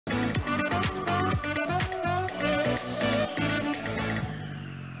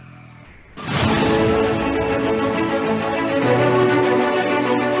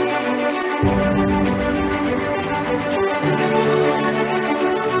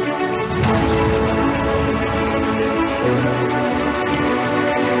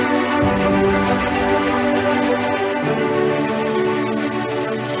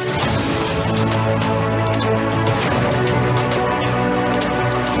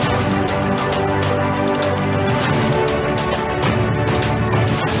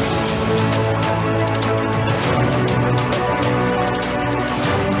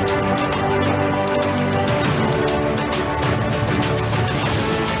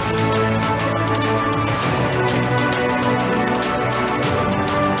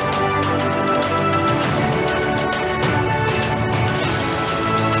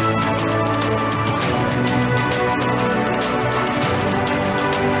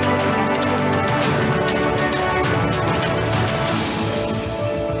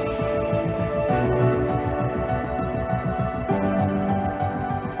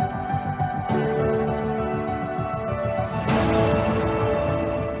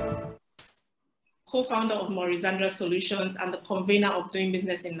co-founder of Maurice Solutions and the convener of Doing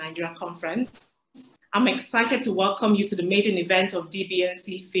Business in Nigeria conference. I'm excited to welcome you to the maiden event of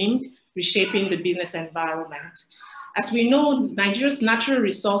DBNC themed Reshaping the Business Environment. As we know, Nigeria's natural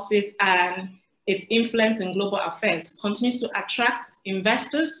resources and its influence in global affairs continues to attract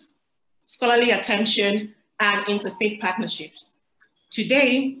investors, scholarly attention, and interstate partnerships.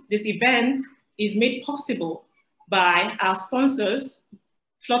 Today, this event is made possible by our sponsors,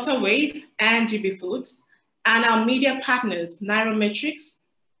 Flutterwave and GB Foods, and our media partners, Nairametrics,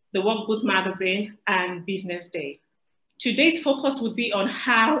 the Workboot Magazine, and Business Day. Today's focus would be on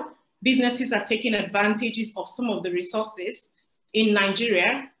how businesses are taking advantages of some of the resources in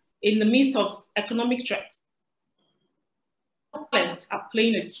Nigeria in the midst of economic threats. Talents are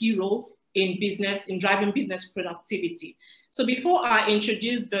playing a key role in business, in driving business productivity. So before I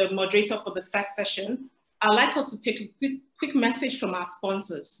introduce the moderator for the first session, I'd like us to take a quick message from our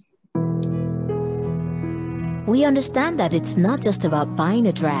sponsors. We understand that it's not just about buying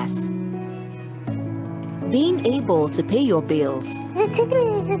a dress. Being able to pay your bills. The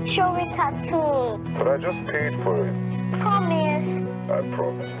ticket is showing tattoo. But I just paid for it. Promise. I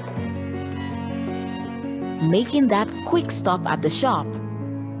promise. Making that quick stop at the shop.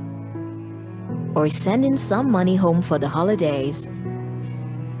 Or sending some money home for the holidays.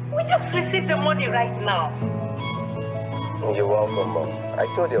 We just received the money right now. You're welcome, Mom. I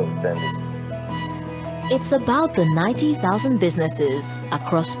told you I would send it. It's about the 90,000 businesses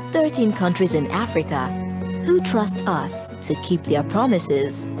across 13 countries in Africa who trust us to keep their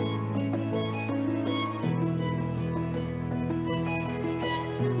promises.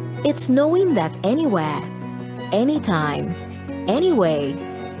 It's knowing that anywhere, anytime, anyway,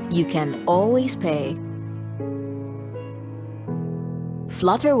 you can always pay.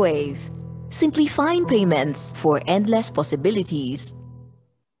 Flutterwave, simplifying payments for endless possibilities.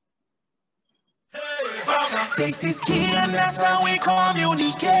 Taste is key and that's how we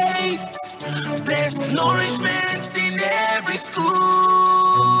communicate. Blessed nourishment in every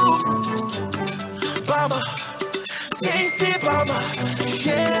school. Mama, tasty mama,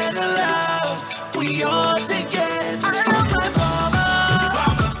 share the love we all together. I love my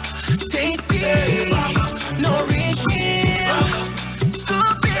mama. Tasty, nourishing,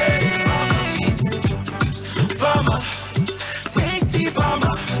 scoop it. Mama, tasty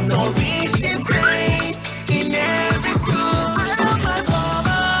mama, nourishing taste.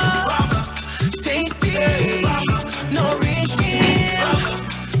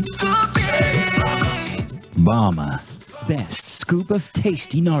 Bama, best scoop of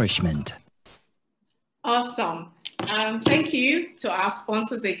tasty nourishment. Awesome. Thank you to our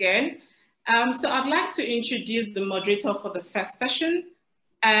sponsors again. So I'd like to introduce the moderator for the first session,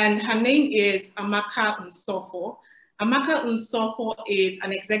 and her name is Amaka Nsofo. Amaka Nsofo is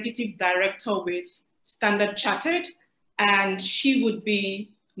an executive director with Standard Chartered, and she would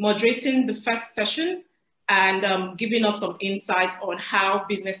be moderating the first session and giving us some insight on how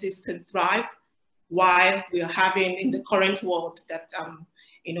businesses can thrive while we are having in the current world that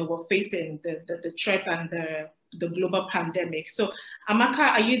we're facing the threats and the global pandemic. So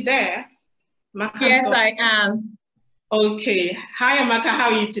Amaka, are you there? Amaka, yes, I am. Okay. Hi, Amaka.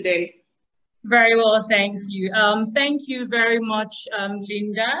 How are you today? Very well, thank you. Thank you very much,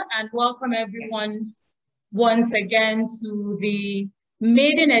 Linda, and welcome everyone once again to the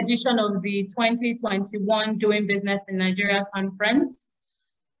maiden edition of the 2021 Doing Business in Nigeria conference.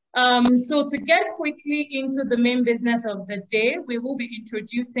 So to get quickly into the main business of the day, we will be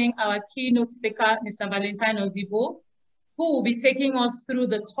introducing our keynote speaker, Mr. Valentine Ozibo, who will be taking us through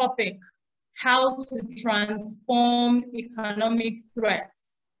the topic, how to transform economic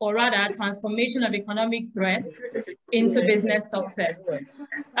threats, or rather transformation of economic threats into business success.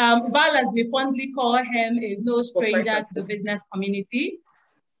 Val, as we fondly call him, is no stranger to the business community.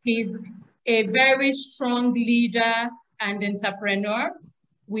 He's a very strong leader and entrepreneur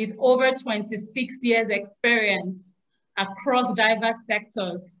with over 26 years experience across diverse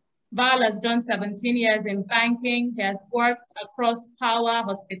sectors. Val has done 17 years in banking. He has worked across power,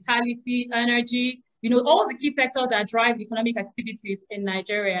 hospitality, energy, all the key sectors that drive economic activities in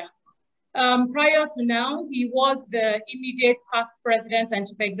Nigeria. Prior to now, he was the immediate past president and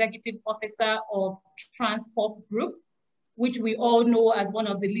chief executive officer of Transcorp Group, which we all know as one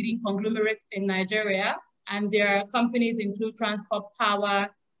of the leading conglomerates in Nigeria. And their companies include Transcorp Power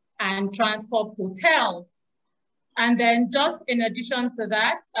and Transcorp Hotel. And then just in addition to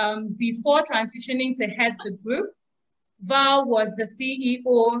that, before transitioning to head the group, Val was the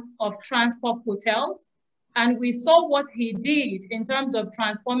CEO of Transcorp Hotels. And we saw what he did in terms of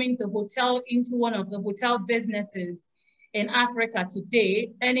transforming the hotel into one of the hotel businesses in Africa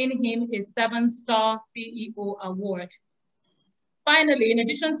today, earning him a 7-star CEO award. Finally, in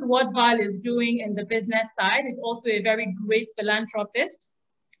addition to what Val is doing in the business side, he's also a very great philanthropist.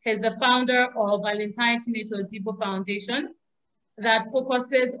 He's the founder of Valentine Chineto Zibo Foundation that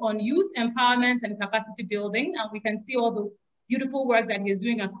focuses on youth empowerment and capacity building. And we can see all the beautiful work that he's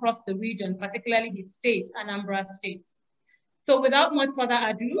doing across the region, particularly his state, Anambra State. So without much further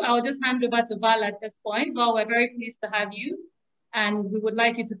ado, I'll just hand over to Val at this point. Val, we're very pleased to have you. And we would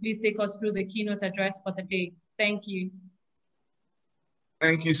like you to please take us through the keynote address for the day. Thank you.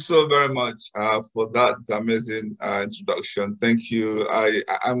 Thank you so very much for that amazing introduction. Thank you.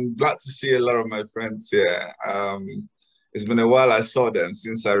 I'm glad to see a lot of my friends here. It's been a while I saw them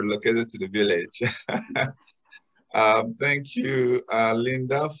since I relocated to the village. Thank you,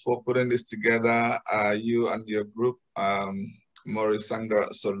 Linda, for putting this together, you and your group, Maurice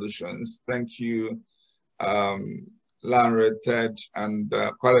Xandra Solutions. Thank you, Lanre, Ted, and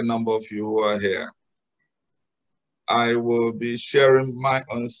quite a number of you who are here. I will be sharing my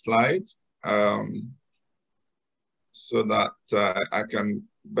own slide so that I can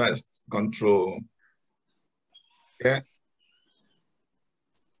best control. Okay.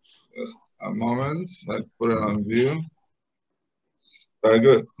 Just a moment, I put it on view. Very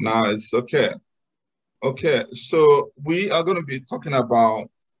good, now it's okay. Okay, so we are going to be talking about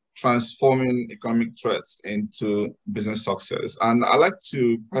transforming economic threats into business success. And I'd like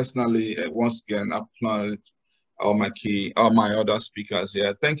to personally, once again, acknowledge all my other speakers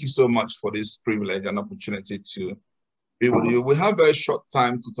here. Thank you so much for this privilege and opportunity to be with you. We have a very short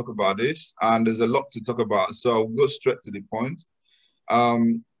time to talk about this, and there's a lot to talk about, so I'll go straight to the point.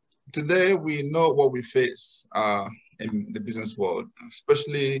 Today, we know what we face in the business world,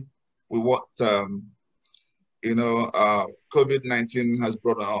 especially with what COVID-19 has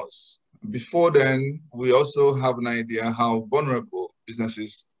brought on us. Before then, we also have an idea how vulnerable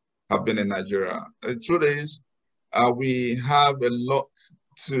businesses have been in Nigeria. The truth is, we have a lot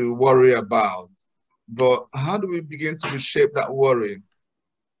to worry about, but how do we begin to reshape that worry,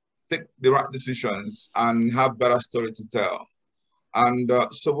 take the right decisions, and have better story to tell? And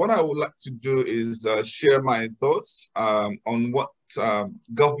so what I would like to do is share my thoughts on what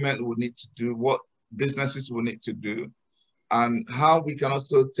government would need to do, what businesses will need to do, and how we can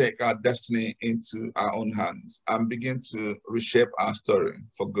also take our destiny into our own hands and begin to reshape our story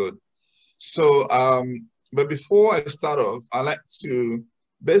for good. So, but before I start off, I'd like to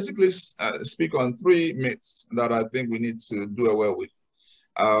basically speak on 3 myths that I think we need to do away with.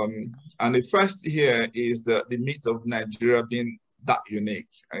 And the first here is the myth of Nigeria being that unique,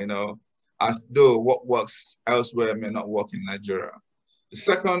 as though what works elsewhere may not work in Nigeria. The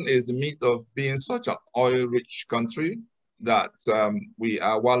second is the myth of being such an oil-rich country that we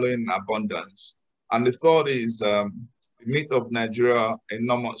are wallowing in abundance. And the third is the myth of Nigeria,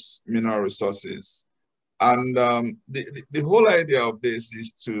 enormous mineral resources. And the whole idea of this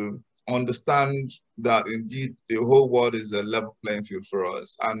is to understand that indeed the whole world is a level playing field for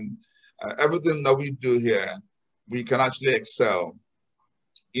us. And everything that we do here, we can actually excel.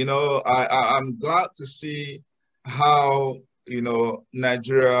 I'm glad to see how,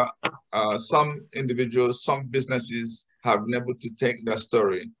 Nigeria, some individuals, some businesses have been able to take their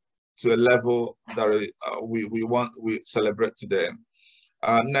story to a level that we celebrate today.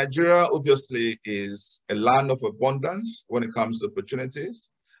 Nigeria obviously is a land of abundance when it comes to opportunities.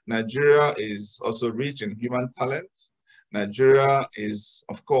 Nigeria is also rich in human talent. Nigeria is,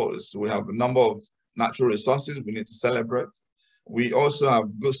 of course, we have a number of natural resources we need to celebrate. We also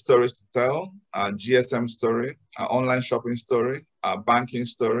have good stories to tell, our GSM story, our online shopping story, our banking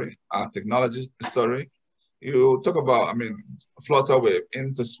story, our technology story. You talk about, Flutterwave,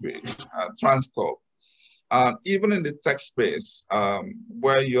 InterSwitch, Transcorp. Even in the tech space,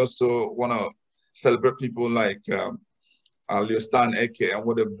 where you also want to celebrate people like Leostan Eke and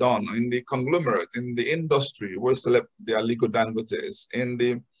what they've done in the conglomerate, in the industry, we celebrate the Aliko Dangotes, in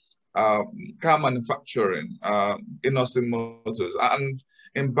the car manufacturing, Innocent Motors, and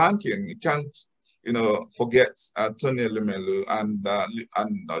in banking, you can't, forget Tony Elumelu and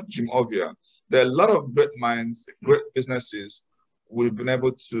Jim Ovia. There are a lot of great minds, great businesses we've been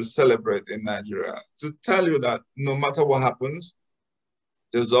able to celebrate in Nigeria. To tell you that no matter what happens,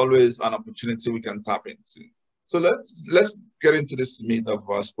 there's always an opportunity we can tap into. So let's get into this myth of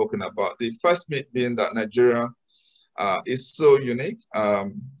spoken about. The first myth being that Nigeria is so unique.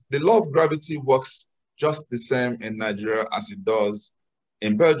 The law of gravity works just the same in Nigeria as it does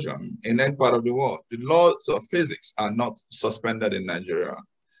in Belgium, in any part of the world. The laws of physics are not suspended in Nigeria.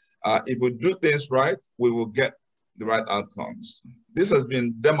 If we do things right, we will get the right outcomes. This has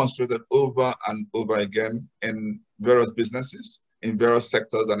been demonstrated over and over again in various businesses, in various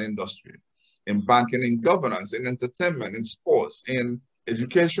sectors and industry, in banking, in governance, in entertainment, in sports, in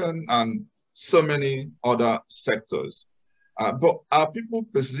education, and so many other sectors. But our people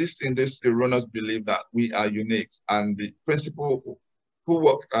persist in this erroneous belief that we are unique and the principal who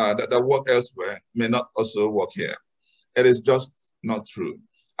work that work elsewhere may not also work here. It is just not true.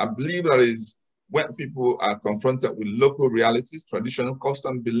 I believe that is when people are confronted with local realities, traditional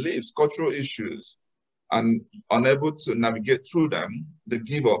customs, beliefs, cultural issues, and unable to navigate through them, they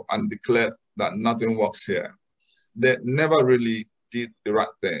give up and declare that nothing works here. They never really did the right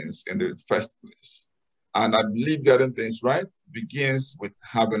things in the first place. And I believe getting things right begins with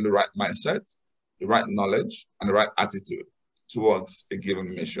having the right mindset, the right knowledge, and the right attitude towards a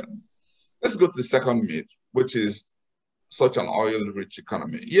given mission. Let's go to the second myth, which is such an oil-rich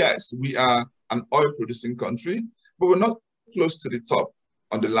economy. Yes, we are an oil-producing country, but we're not close to the top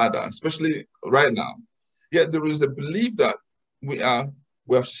on the ladder, especially right now. Yet there is a belief that we have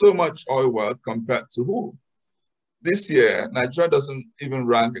so much oil wealth compared to who? This year, Nigeria doesn't even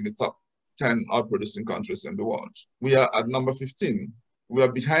rank in the top 10 oil-producing countries in the world. We are at number 15. We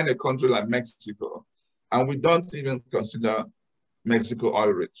are behind a country like Mexico, and we don't even consider Mexico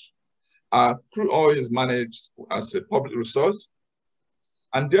oil-rich. Crude oil is managed as a public resource,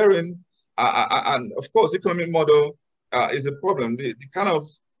 and therein, and of course, economic model is a problem.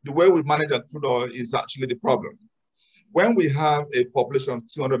 The way we manage our crude oil is actually the problem. When we have a population of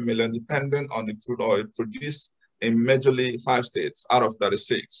 200 million dependent on the crude oil produced in majorly 5 states out of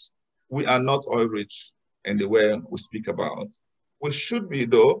 36, we are not oil-rich in the way we speak about. We should be,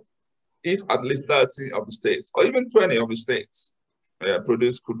 though, if at least 30 of the states, or even 20 of the states,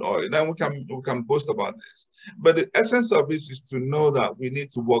 produce crude oil, then we can boast about this. But the essence of this is to know that we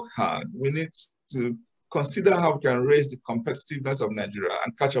need to work hard. We need to consider how we can raise the competitiveness of Nigeria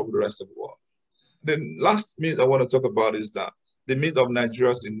and catch up with the rest of the world. The last myth I want to talk about is that the myth of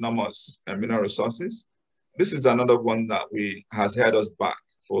Nigeria's enormous mineral resources. This is another one that has held us back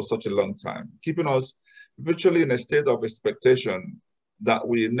for such a long time, keeping us virtually in a state of expectation that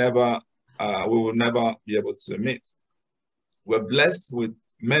we will never be able to meet. We're blessed with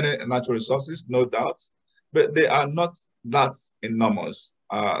many natural resources, no doubt, but they are not that enormous,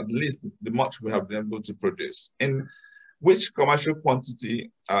 at least the much we have been able to produce. In which commercial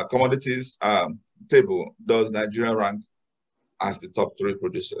quantity commodities table does Nigeria rank as the top 3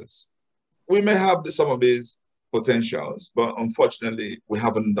 producers? We may have some of these potentials, but unfortunately, we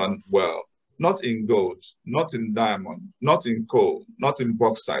haven't done well. Not in gold, not in diamond, not in coal, not in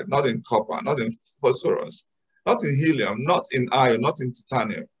bauxite, not in copper, not in phosphorus, not in helium, not in iron, not in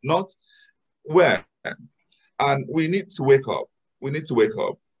titanium, not where. And we need to wake up. We need to wake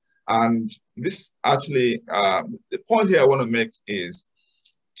up. And this actually, the point here I want to make is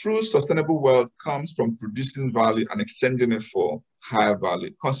true sustainable wealth comes from producing value and exchanging it for higher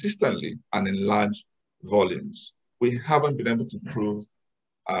value consistently and in large volumes. We haven't been able to prove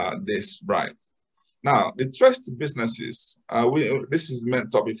this right. Now, the threats to businesses, this is the main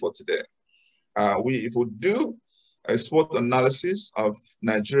topic for today. If we do a SWOT analysis of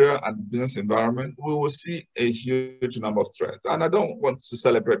Nigeria and the business environment, we will see a huge number of threats. And I don't want to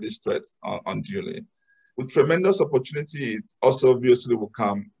celebrate these threats unduly. With tremendous opportunities, also obviously will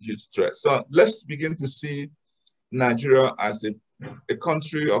come huge threats. So let's begin to see Nigeria as a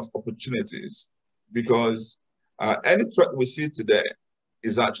country of opportunities, because any threat we see today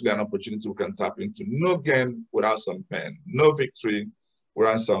is actually an opportunity we can tap into. No gain without some pain, no victory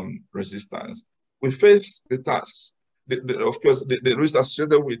without some resistance. We face the tasks, of course, the risks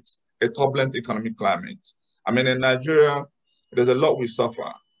associated with a turbulent economic climate. I mean, in Nigeria, there's a lot we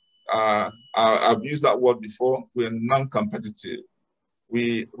suffer. I've used that word before. We're non-competitive.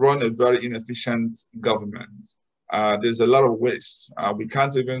 We run a very inefficient government. There's a lot of waste. We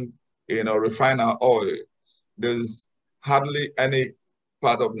can't even, refine our oil. There's hardly any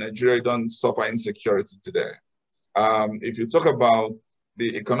part of Nigeria that don't suffer insecurity today. If you talk about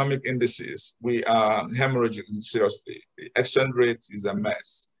the economic indices, we are hemorrhaging seriously. The exchange rate is a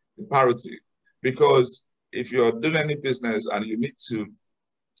mess, the parity, because if you're doing any business and you need to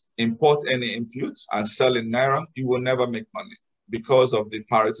import any input and sell in Naira, you will never make money because of the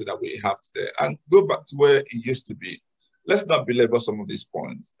parity that we have today. And go back to where it used to be. Let's not belabor some of these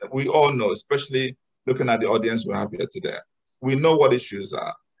points. We all know, especially looking at the audience we have here today, we know what issues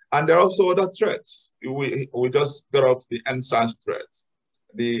are. And there are also other threats. We just got off the NSAS threat,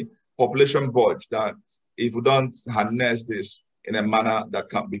 the population bulge, that if we don't harness this in a manner that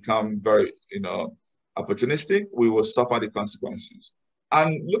can become very, opportunistic, we will suffer the consequences.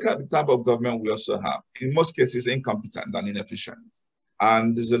 And look at the type of government we also have. In most cases, incompetent and inefficient.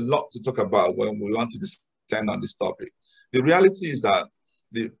 And there's a lot to talk about when we want to descend on this topic. The reality is that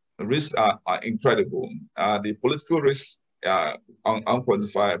the risks are incredible. The political risks are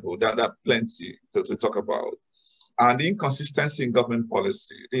unquantifiable. There are plenty to talk about. And the inconsistency in government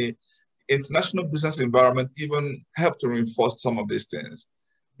policy, the international business environment even helped to reinforce some of these things.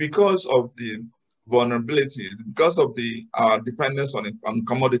 Because of the vulnerability, because of the dependence on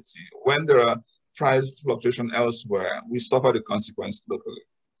commodity, when there are price fluctuation elsewhere, we suffer the consequence locally.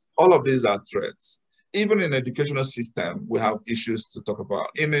 All of these are threats. Even in the educational system, we have issues to talk about.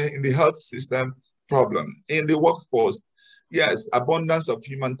 In the health system, problem. In the workforce, yes, abundance of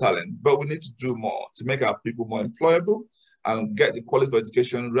human talent, but we need to do more to make our people more employable and get the quality of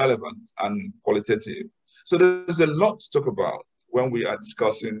education relevant and qualitative. So there's a lot to talk about when we are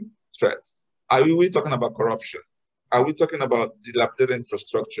discussing threats. Are we talking about corruption? Are we talking about dilapidated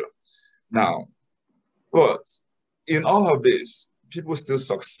infrastructure? Now, but in all of this, people still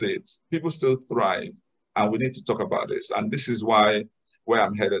succeed, people still thrive, and we need to talk about this. And this is where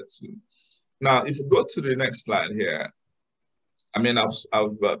I'm headed to. Now, if you go to the next slide here, I mean, I've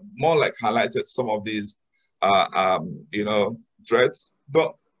more like highlighted some of these, threats,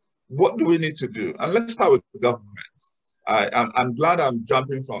 but what do we need to do? And let's start with government. I'm glad I'm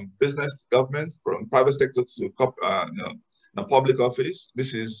jumping from business to government, from private sector to public office.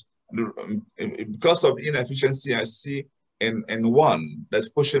 This is because of inefficiency I see in one that's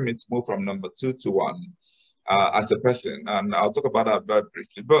pushing me to move from number 2 to 1 as a person. And I'll talk about that very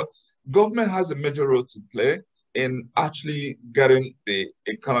briefly. But government has a major role to play in actually getting the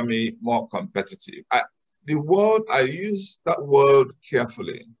economy more competitive. I use that word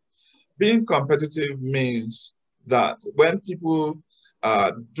carefully. Being competitive means that when people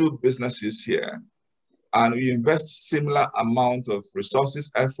do businesses here and we invest similar amount of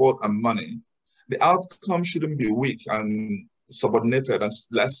resources, effort, and money, the outcome shouldn't be weak and subordinated and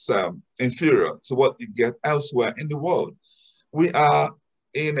less inferior to what you get elsewhere in the world. We are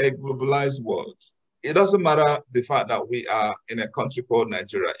in a globalized world. It doesn't matter the fact that we are in a country called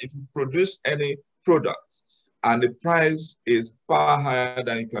Nigeria. If you produce any product and the price is far higher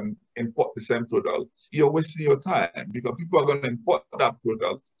than you can import the same product, you're wasting your time because people are going to import that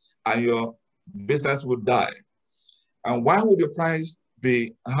product and your business will die. And why would the price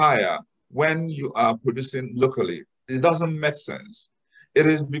be higher when you are producing locally? It doesn't make sense. It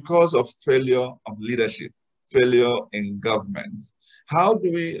is because of failure of leadership, failure in government. How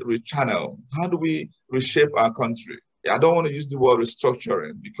do we rechannel? How do we reshape our country? I don't want to use the word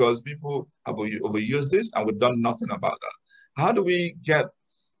restructuring because people have overused this and we've done nothing about that. How do we get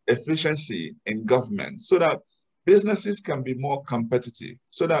efficiency in government so that businesses can be more competitive,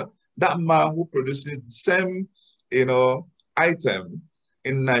 so that that man who produces the same, item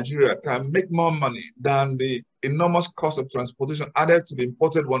in Nigeria can make more money than the enormous cost of transportation added to the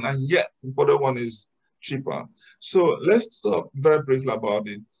imported one, and yet the imported one is cheaper. So let's talk very briefly about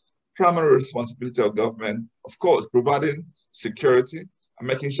the primary responsibility of government. Of course, providing security and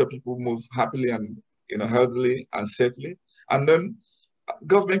making sure people move happily and healthily and safely. And then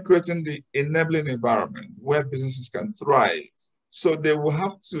government creating the enabling environment where businesses can thrive. So they will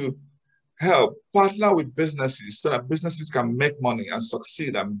have to help partner with businesses so that businesses can make money and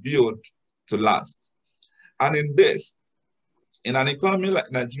succeed and build to last. And in an economy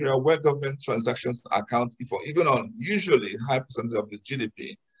like Nigeria, where government transactions account for even on usually high percentage of the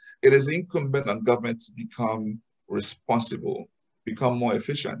GDP, it is incumbent on government to become responsible, become more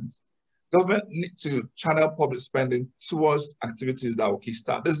efficient. Government needs to channel public spending towards activities that will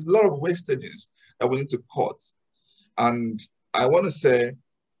kickstart. There's a lot of wastages that we need to cut. And I want to say,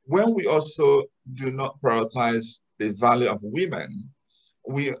 when we also do not prioritize the value of women,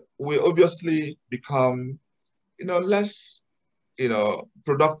 we obviously become, less,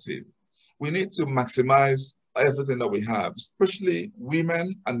 productive. We need to maximize everything that we have, especially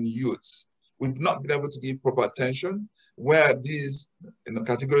women and youths. We've not been able to give proper attention where these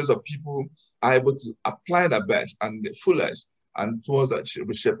categories of people are able to apply their best and the fullest and towards that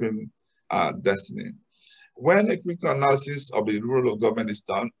reshaping destiny. When a critical analysis of the role of government is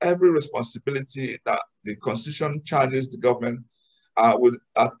done, every responsibility that the Constitution charges the government with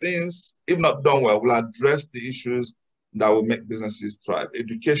things, if not done well, will address the issues that will make businesses thrive.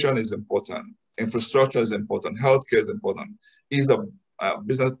 Education is important. Infrastructure is important. Healthcare is important. Ease of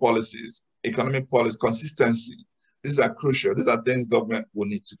business policies, economic policy, consistency. These are crucial. These are things government will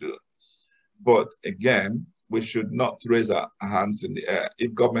need to do. But again, we should not raise our hands in the air.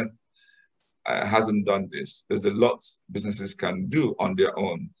 If government hasn't done this, there's a lot businesses can do on their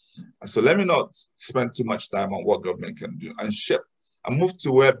own. So let me not spend too much time on what government can do and shape and move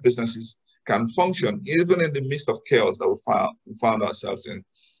to where businesses can function, even in the midst of chaos that we found ourselves in.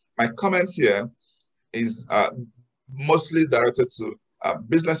 My comments here is mostly directed to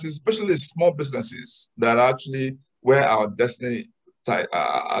businesses, especially small businesses that are actually where our destiny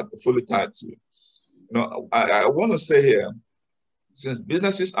are fully tied to. I want to say here, since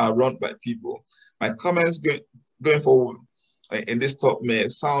businesses are run by people, my comments going forward in this talk may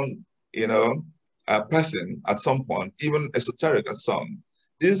sound, a person at some point, even esoteric at some.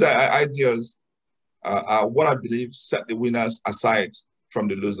 These are ideas are what I believe set the winners aside from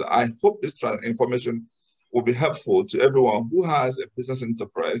the loser. I hope this information will be helpful to everyone who has a business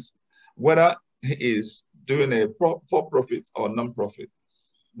enterprise, whether he is doing a for-profit or non-profit.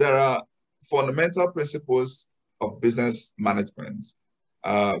 There are fundamental principles of business management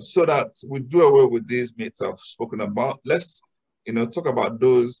so that we do away with these myths I've spoken about. Let's talk about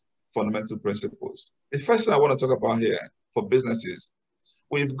those fundamental principles. The first thing I want to talk about here for businesses,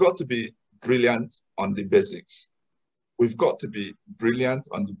 we've got to be brilliant on the basics. We've got to be brilliant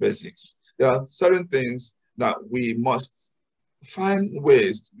on the basics. There are certain things that we must find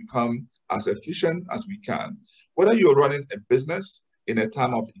ways to become as efficient as we can. Whether you're running a business in a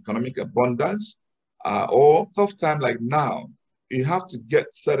time of economic abundance or tough time like now, you have to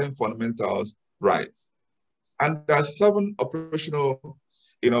get certain fundamentals right. And there are 7 operational,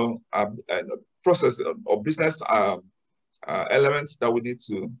 process or business elements that we need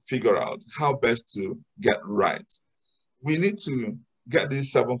to figure out how best to get right. We need to get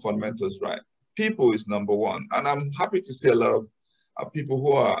these 7 fundamentals right. People is number 1, and I'm happy to see a lot of people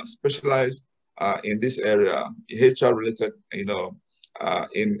who are specialized in this area, HR related, in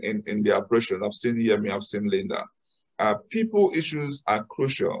the operation. I've seen Yemi, I've seen Linda. People issues are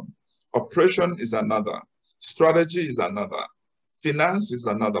crucial. Operation is another. Strategy is another. Finance is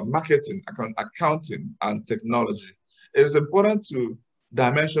another. Marketing, accounting, and technology. It is important to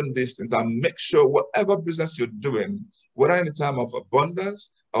dimension these things and make sure whatever business you're doing, whether in a time of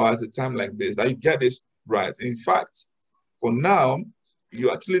abundance or at a time like this, that you get this right. In fact, for now,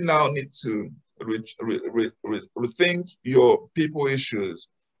 you actually now need to rethink your people issues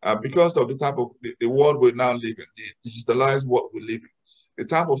because of the type of the world we now live in, the digitalized world we live in. The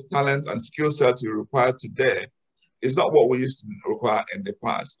type of talent and skill sets you require today is not what we used to require in the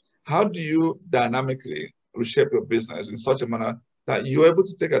past. How do you dynamically reshape your business in such a manner that you're able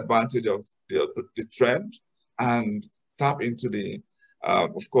to take advantage of the trend and tap into the,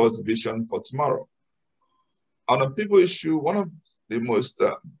 of course, vision for tomorrow? On a people issue, one of the most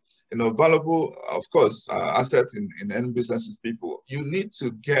valuable, of course, assets in any business is people. You need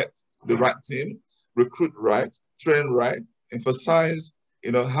to get the right team, recruit right, train right, emphasize,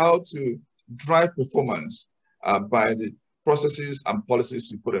 how to drive performance by the processes and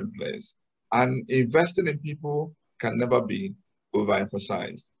policies you put in place. And investing in people can never be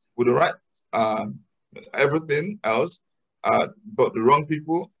overemphasized. With the right everything else, but the wrong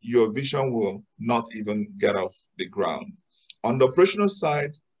people, your vision will not even get off the ground. On the operational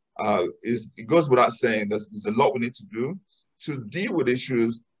side, it goes without saying there's a lot we need to do to deal with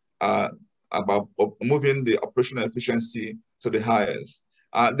issues about moving the operational efficiency to the highest.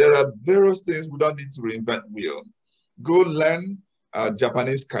 There are various things we don't need to reinvent wheel. Go learn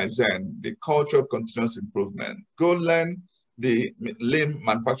Japanese Kaizen, the culture of continuous improvement. Go learn the lean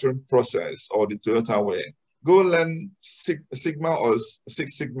manufacturing process or the Toyota way. Go learn Sigma or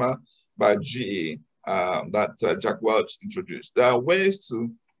Six Sigma by GE that Jack Welch introduced. There are ways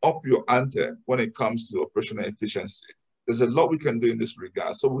to up your ante when it comes to operational efficiency. There's a lot we can do in this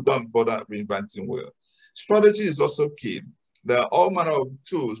regard, so we don't bother reinventing wheel. Strategy is also key. There are all manner of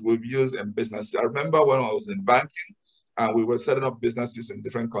tools we've used in business. I remember when I was in banking and we were setting up businesses in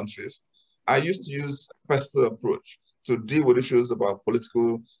different countries, I used to use a personal approach to deal with issues about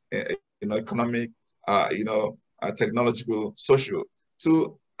political, economic, technological, social,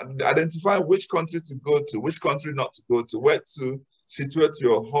 to identify which country to go to, which country not to go to, where to situate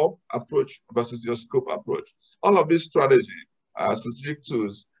your hub approach versus your scope approach. All of these strategic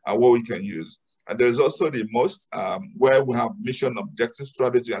tools are what we can use. And there's also the most, where we have mission, objective,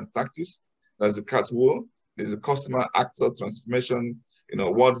 strategy, and tactics. There's the catwall. There's the customer, actor, transformation,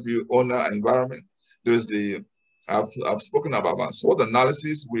 worldview, owner, environment. There's the, I've spoken about SWOT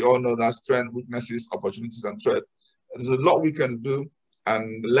analysis. We all know that strength, weaknesses, opportunities, and threat. There's a lot we can do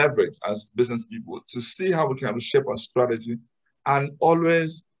and leverage as business people to see how we can reshape our strategy and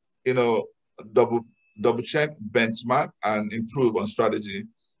always, double check, benchmark, and improve on strategy.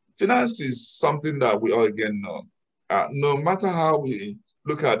 Finance is something that we all again know. No matter how we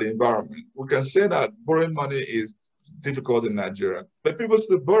look at the environment, we can say that borrowing money is difficult in Nigeria, but people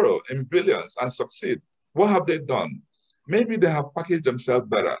still borrow in billions and succeed. What have they done? Maybe they have packaged themselves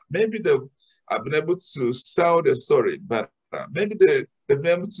better. Maybe they have been able to sell their story better. Maybe they've been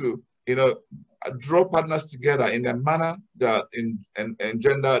able to, draw partners together in a manner that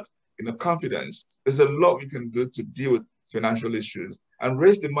engendered, confidence. There's a lot we can do to deal with financial issues and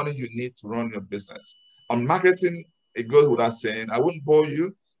raise the money you need to run your business. On marketing, it goes without saying. I wouldn't bore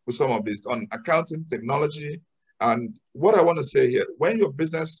you with some of this. On accounting, technology, and what I want to say here, when your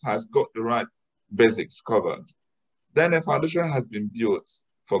business has got the right basics covered, then a foundation has been built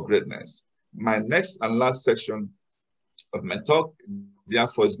for greatness. My next and last section of my talk,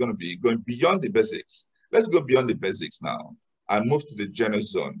 therefore, is going to be going beyond the basics. Let's go beyond the basics now and move to the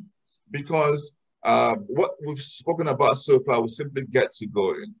genius zone, because what we've spoken about so far will simply get you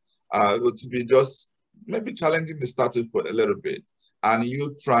going. To be just maybe challenging the status quo a little bit and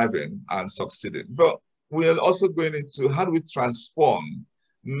you thriving and succeeding. But we're also going into how do we transform.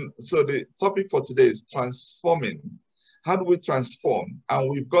 So the topic for today is transforming. How do we transform? And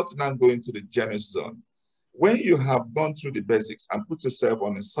we've got to now go into the genius zone. When you have gone through the basics and put yourself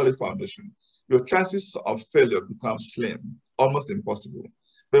on a solid foundation, your chances of failure become slim, almost impossible.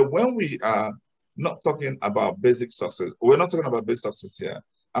 But when we are not talking about basic success, we're not talking about basic success here.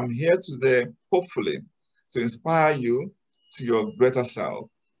 I'm here today, hopefully, to inspire you to your greater self,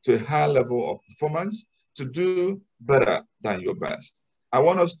 to a higher level of performance, to do better than your best. I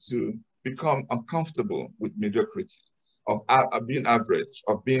want us to become uncomfortable with mediocrity, of being average,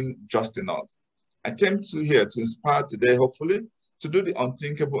 of being just enough. I came here to inspire today, hopefully, to do the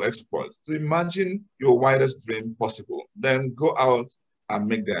unthinkable exploits, to imagine your widest dream possible, then go out and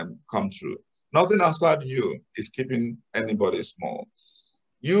make them come true. Nothing outside you is keeping anybody small.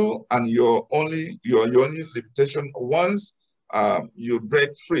 You and your only limitation, once you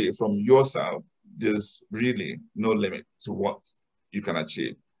break free from yourself, there's really no limit to what you can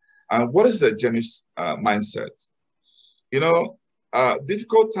achieve. And what is a genius mindset?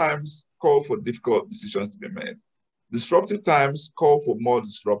 Difficult times call for difficult decisions to be made. Disruptive times call for more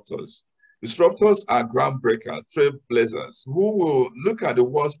disruptors. Disruptors are groundbreakers, trailblazers, who will look at the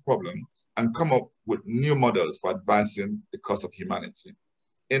world's problem and come up with new models for advancing the cause of humanity.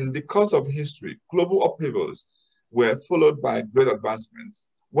 In the course of history, global upheavals were followed by great advancements,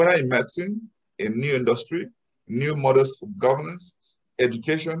 whether in medicine, in new industry, new models of governance,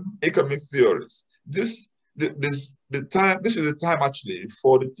 education, economic theories. This is the time actually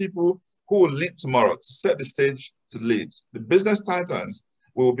for the people who will lead tomorrow to set the stage to lead. The business titans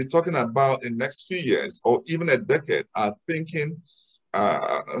we will be talking about in the next few years or even a decade are thinking,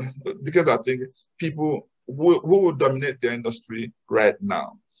 because I think people who will dominate their industry right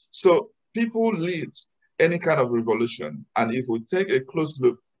now. So people lead any kind of revolution. And if we take a close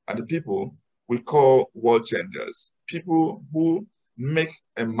look at the people we call world changers, people who make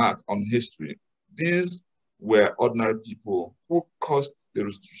a mark on history, these were ordinary people who caused the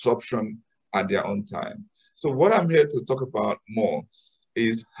disruption at their own time. So what I'm here to talk about more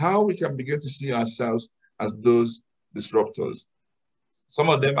is how we can begin to see ourselves as those disruptors. Some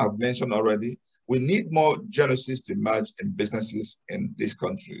of them I've mentioned already. We need more geniuses to emerge in businesses in this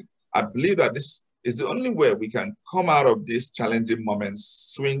country. I believe that this is the only way we can come out of these challenging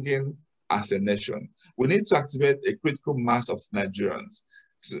moments swinging as a nation. We need to activate a critical mass of Nigerians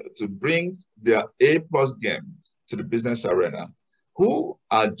to bring their A+ game to the business arena. Who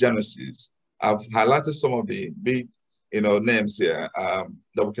are geniuses? I've highlighted some of the big names here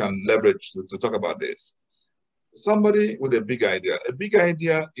that we can leverage to talk about this. Somebody with a big idea. A big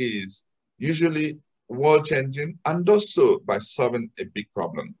idea is usually world-changing and does so by solving a big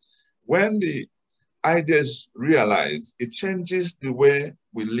problem. When the idea is realized, it changes the way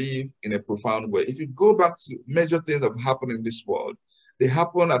we live in a profound way. If you go back to major things that have happened in this world, they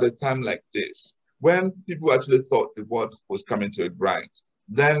happen at a time like this, when people actually thought the world was coming to a grind.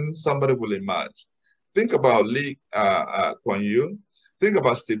 Then somebody will emerge. Think about Lee Kuan Yew. Think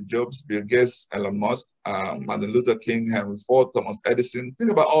about Steve Jobs, Bill Gates, Elon Musk, Martin Luther King, Henry Ford, Thomas Edison.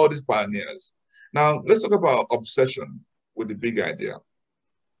 Think about all these pioneers. Now, let's talk about obsession with the big idea.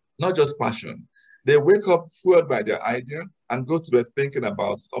 Not just passion. They wake up fueled by their idea and go to bed thinking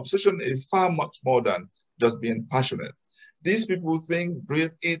about it. Obsession is far much more than just being passionate. These people think,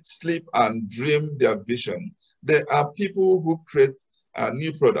 breathe, eat, sleep, and dream their vision. They are people who create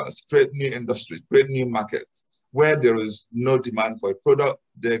new products, create new industries, create new markets. Where there is no demand for a product,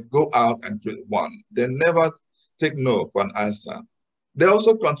 they go out and create one. They never take no for an answer. They're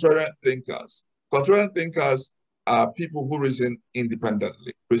also contrarian thinkers. Contrarian thinkers are people who reason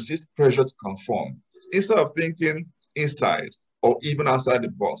independently, resist pressure to conform. Instead of thinking inside or even outside the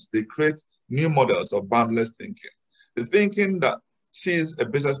box, they create new models of boundless thinking. The thinking that sees a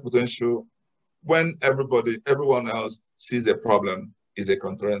business potential when everyone else sees a problem is a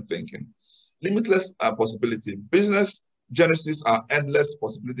contrarian thinking. Limitless possibility. Business geniuses are endless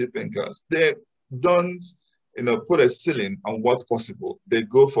possibility thinkers. They don't, put a ceiling on what's possible. They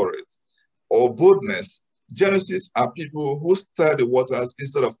go for it. Or boldness. Geniuses are people who stir the waters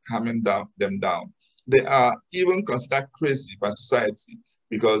instead of calming them down. They are even considered crazy by society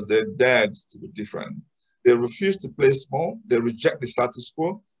because they're dared to be different. They refuse to play small. They reject the status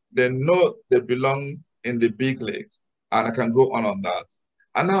quo. They know they belong in the big league. And I can go on that.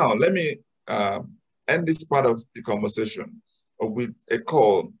 And now let me end this part of the conversation with a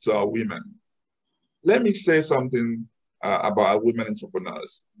call to our women. Let me say something about our women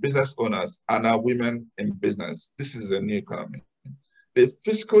entrepreneurs, business owners, and our women in business. This is a new economy. The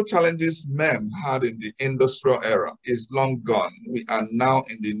physical challenges men had in the industrial era is long gone. We are now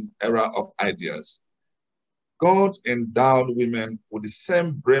in the era of ideas. God endowed women with the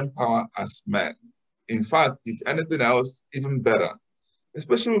same brain power as men. In fact, if anything else, even better.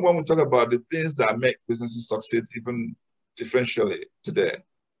 Especially when we talk about the things that make businesses succeed even differentially today.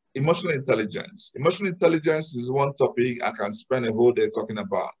 Emotional intelligence. Emotional intelligence is one topic I can spend a whole day talking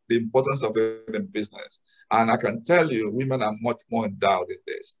about, the importance of it in business. And I can tell you, women are much more endowed in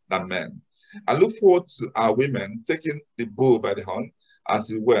this than men. I look forward to our women taking the bull by the horn, as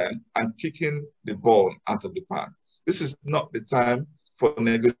it were, and kicking the ball out of the park. This is not the time for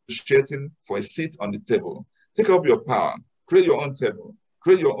negotiating for a seat on the table. Take up your power, create your own table,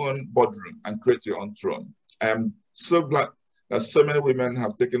 create your own boardroom, and create your own throne. I am so glad that so many women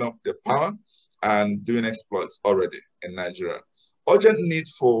have taken up their power and doing exploits already in Nigeria. Urgent need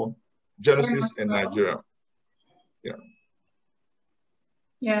for genesis in Nigeria. Yeah.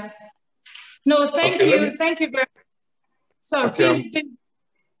 Yeah. No, thank you. Thank you very much. So please,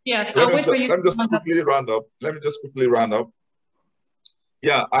 yes, I'll wait for you. Let me just quickly round up.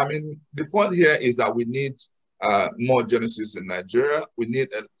 Yeah, I mean, the point here is that we need more genesis in Nigeria. We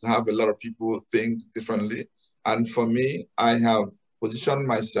need to have a lot of people think differently. And for me, I have positioned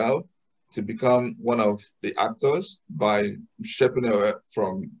myself to become one of the actors by shaping away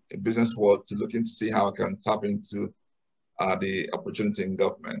from a business world to looking to see how I can tap into the opportunity in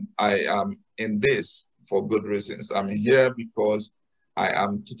government. I am in this for good reasons. I'm here because I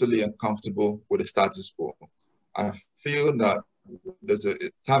am totally uncomfortable with the status quo. I feel that there's a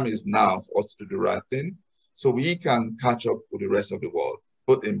time is now for us to do the right thing so we can catch up with the rest of the world,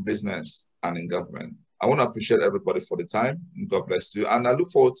 both in business and in government. I want to appreciate everybody for the time, and God bless you. And I look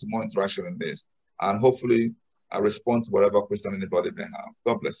forward to more interaction in this. And hopefully I respond to whatever question anybody may have.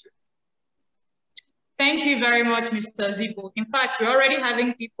 God bless you. Thank you very much, Mr. Zibo. In fact, we're already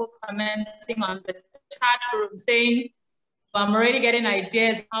having people commenting on the chat room saying, I'm already getting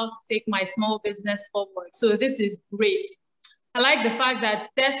ideas how to take my small business forward. So this is great. I like the fact that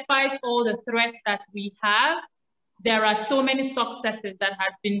despite all the threats that we have, there are so many successes that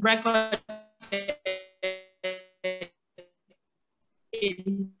have been recorded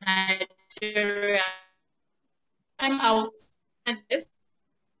in Nigeria. I'm out at this.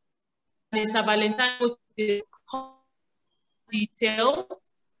 Mr. Valentine put this detail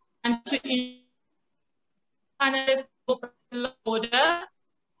and to panelists order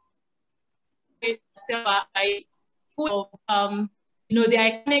the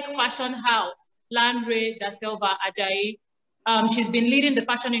iconic fashion house, Landre da Silva Ajayi. She's been leading the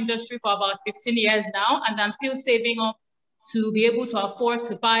fashion industry for about 15 years now, and I'm still saving up to be able to afford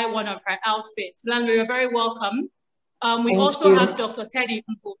to buy one of her outfits. Landre, you're very welcome. We also have Dr. Teddy.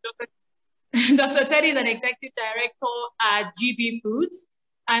 Dr. Teddy is an executive director at GB Foods,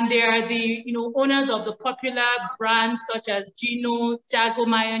 and they are the owners of the popular brands such as Gino, Jago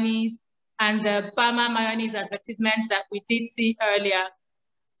mayonnaise, and the Bama mayonnaise advertisements that we did see earlier.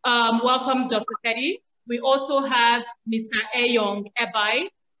 Welcome, Dr. Teddy. We also have Mr. Eyong Ebai,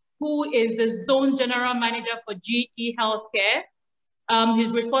 who is the Zone General Manager for GE Healthcare.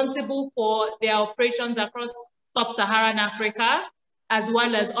 He's responsible for their operations across Sub-Saharan Africa, as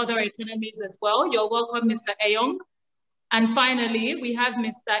well as other economies as well. You're welcome, Mr. Eyong. And finally, we have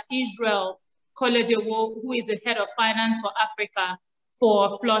Mr. Israel Koledewo, who is the head of finance for Africa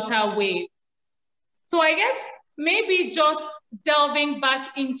for Flutterwave. So I guess maybe just delving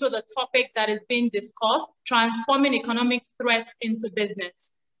back into the topic that is being discussed, transforming economic threats into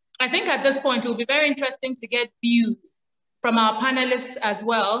business. I think at this point, it will be very interesting to get views from our panelists as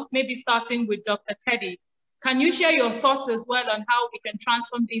well, maybe starting with Dr. Teddy. Can you share your thoughts as well on how we can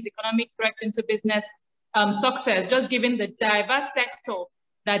transform these economic threats into business success, just given the diverse sector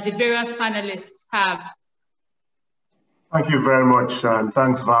that the various panelists have? Thank you very much, and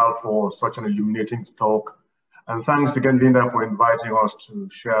thanks, Val, for such an illuminating talk. And thanks again, Linda, for inviting us to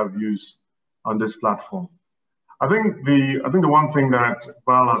share views on this platform. I think the one thing that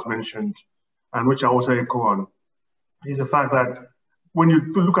Val has mentioned, and which I also echo on, is the fact that when you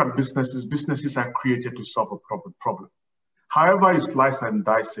look at businesses, businesses are created to solve a problem. However you slice and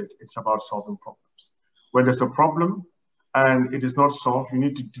dice it, it's about solving problems. When there's a problem and it is not solved, you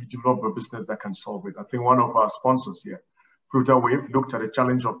need to develop a business that can solve it. I think one of our sponsors here, Flutterwave, looked at the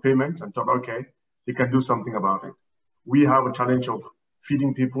challenge of payments and thought, okay, they can do something about it. We have a challenge of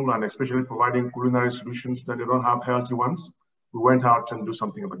feeding people and especially providing culinary solutions that they don't have healthy ones. We went out and did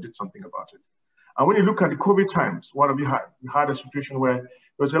something about it. And when you look at the COVID times, what have we had? We had a situation where there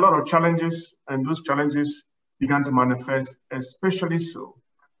was a lot of challenges, and those challenges began to manifest, especially so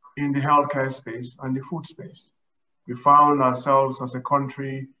in the healthcare space and the food space. We found ourselves as a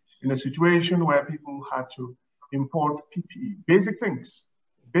country in a situation where people had to import PPE, basic things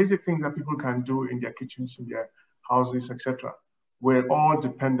that people can do in their kitchens, in their houses, etc. We're all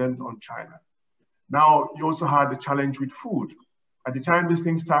dependent on China. Now, you also had the challenge with food. At the time this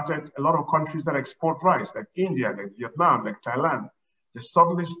thing started, a lot of countries that export rice, like India, like Vietnam, like Thailand, they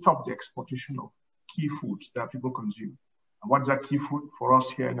suddenly stopped the exportation of key foods that people consume. And what is that key food for us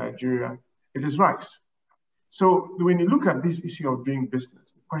here in Nigeria? It is rice. So when you look at this issue of doing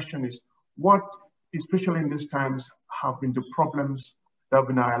business, the question is, what, especially in these times, have been the problems that have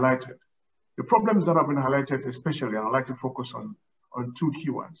been highlighted? The problems that have been highlighted, especially, and I'd like to focus on two key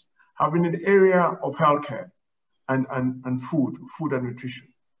ones, have been in the area of healthcare and food and nutrition.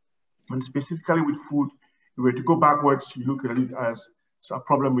 And specifically with food, if we were to go backwards, you look at it as a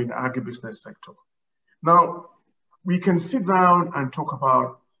problem in the agribusiness sector. Now, we can sit down and talk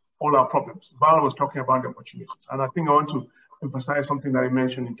about all our problems. Val was talking about the opportunities. And I think I want to emphasize something that I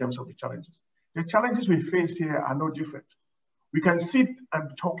mentioned in terms of the challenges. The challenges we face here are no different. We can sit and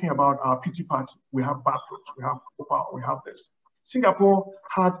be talking about our pity party. We have bad roads, we have power, we have this. Singapore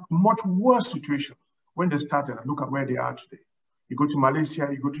had much worse situation when they started, and look at where they are today. You go to Malaysia,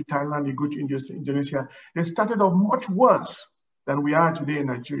 you go to Thailand, you go to Indonesia, they started off much worse than we are today in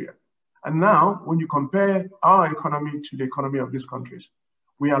Nigeria. And now, when you compare our economy to the economy of these countries,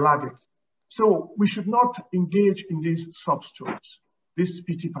 we are lagging. So we should not engage in these sub-stories, these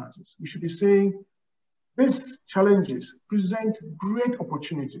pity parties. We should be saying, these challenges present great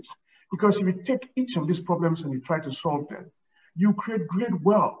opportunities, because if you take each of these problems and you try to solve them, you create great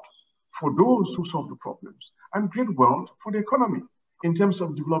wealth for those who solve the problems and great wealth for the economy in terms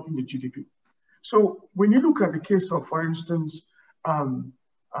of developing the GDP. So when you look at the case of, for instance,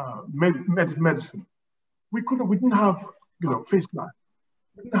 medicine, we didn't have face masks,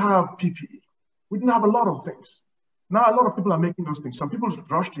 we didn't have PPE, we didn't have a lot of things. Now a lot of people are making those things. Some people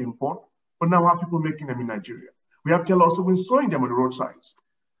rush to import, but now we have people making them in Nigeria. We have also been sowing them on the roadsides.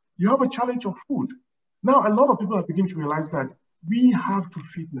 You have a challenge of food. Now a lot of people are beginning to realize that we have to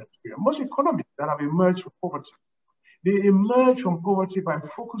feed Nigeria. Most economies that have emerged from poverty, they emerge from poverty by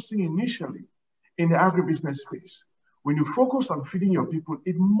focusing initially in the agribusiness space. When you focus on feeding your people,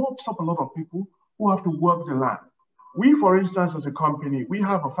 it mops up a lot of people who have to work the land. We, for instance, as a company, we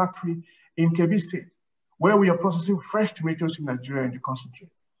have a factory in Kebbi State where we are processing fresh tomatoes in Nigeria in the concentrate.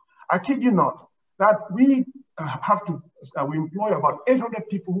 I kid you not, that we we employ about 800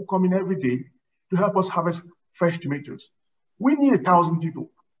 people who come in every day to help us harvest fresh tomatoes. We need 1,000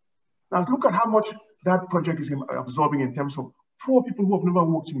 people. Now look at how much that project is absorbing in terms of poor people who have never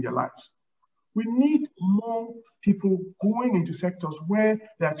worked in their lives. We need more people going into sectors where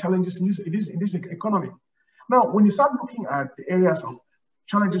there are challenges in this economy. Now, when you start looking at the areas of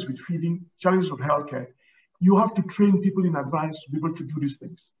challenges with feeding, challenges with healthcare, you have to train people in advance to be able to do these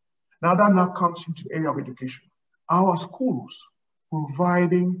things. Now that now comes into the area of education. Our schools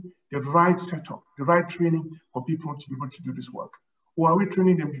providing the right setup, the right training for people to be able to do this work. Or are we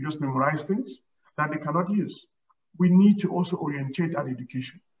training them to just memorize things that they cannot use? We need to also orientate that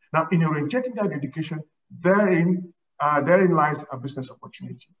education. Now, in orientating that education, therein lies a business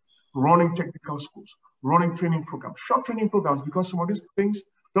opportunity. Running technical schools, running training programs, short training programs, because some of these things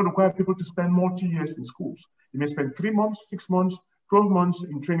don't require people to spend multi-years in schools. You may spend 3 months, 6 months, 12 months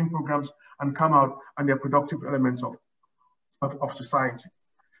in training programs and come out and they're productive elements of society.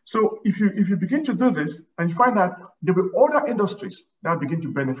 So if you begin to do this and you find that there will be other industries that begin to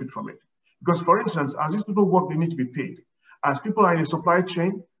benefit from it. Because for instance, as these people work, they need to be paid. As people are in a supply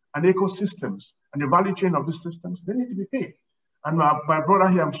chain and ecosystems and the value chain of these systems, they need to be paid. And my brother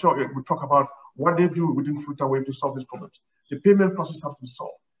here, I'm sure, will talk about what they do within Flutterwave to solve these problems. The payment process has to be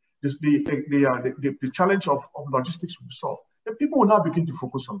solved. The challenge of logistics will be solved. And people will now begin to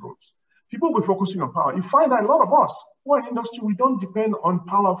focus on roads. People will be focusing on power. You find that a lot of us who are in industry, we don't depend on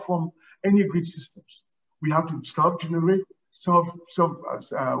power from any grid systems. We have to self-generate,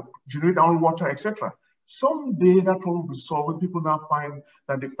 generate our own water, etc. Someday that problem will be solved when people now find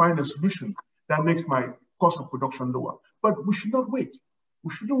that they find a solution that makes my cost of production lower. But we should not wait.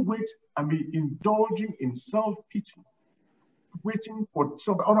 We shouldn't wait and be indulging in self-pity, waiting for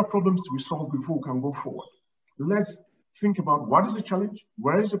some other problems to be solved before we can go forward. Let's think about what is the challenge,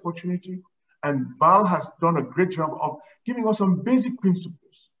 where is the opportunity, and Val has done a great job of giving us some basic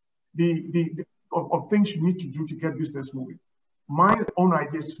principles of things you need to do to get business moving. My own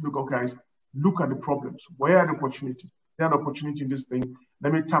idea is to look, okay, guys, look at the problems. Where are the opportunities? There's an opportunity in this thing.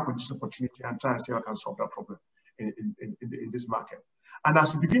 Let me tap on this opportunity and try and see how I can solve that problem in this market. And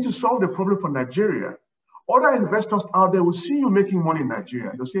as we begin to solve the problem for Nigeria, other investors out there will see you making money in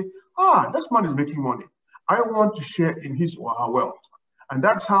Nigeria. They'll say, ah, this man is making money. I want to share in his or her wealth. And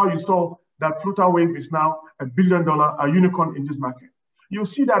that's how you saw that Flutterwave is now $1 billion, a unicorn in this market. You'll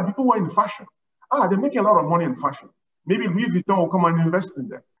see that people who are in fashion, they're making a lot of money in fashion. Maybe Louis Vuitton will come and invest in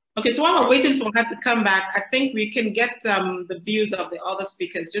them. Okay, so while we're waiting for her to come back, I think we can get the views of the other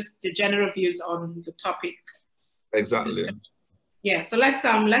speakers, just the general views on the topic. Exactly. Yeah, so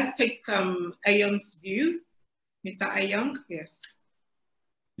let's take Ayung's view. Mr. Ayung, yes.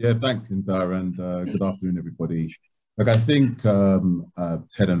 Yeah, thanks, Linda, and good afternoon, everybody. Look, I think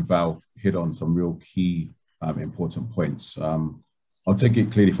Ted and Val hit on some real key important points. I'll take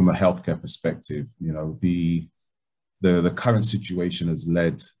it clearly from a healthcare perspective. You know, the current situation has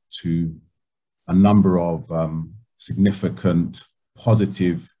led to a number of significant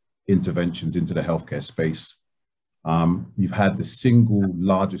positive interventions into the healthcare space. You've had the single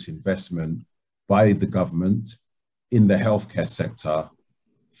largest investment by the government in the healthcare sector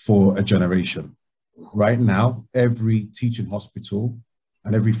for a generation. Right now, every teaching hospital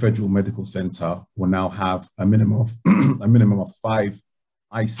and every federal medical center will now have a minimum of 5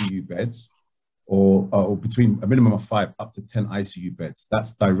 ICU beds, or between a minimum of 5 up to 10 ICU beds.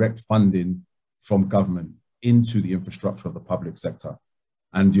 That's direct funding from government into the infrastructure of the public sector.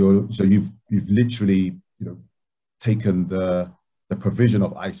 And you've literally, you know, taken the provision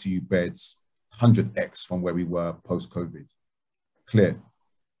of ICU beds 100x from where we were post-COVID. Clear.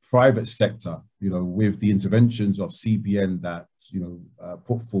 Private sector, you know, with the interventions of CBN that, you know,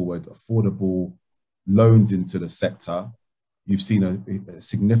 put forward affordable loans into the sector, you've seen a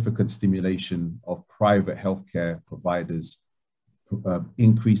significant stimulation of private healthcare providers,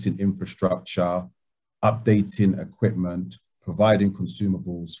 increasing infrastructure, updating equipment, providing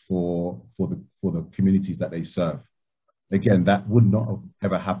consumables for the communities that they serve. Again, that would not have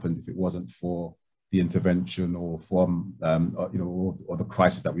ever happened if it wasn't for the intervention or from you know, or the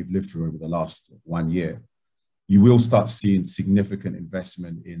crisis that we've lived through over the last 1 year. You will start seeing significant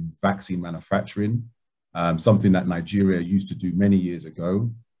investment in vaccine manufacturing, something that Nigeria used to do many years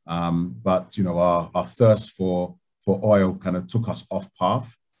ago. But you know, our thirst for oil kind of took us off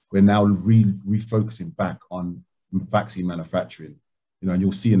path. We're now refocusing back on vaccine manufacturing. You know, and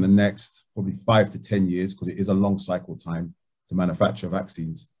you'll see in the next probably 5 to 10 years, because it is a long cycle time to manufacture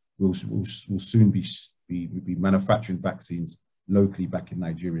vaccines, we'll soon be manufacturing vaccines locally back in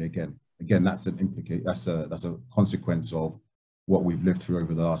Nigeria again. Again, that's a consequence of what we've lived through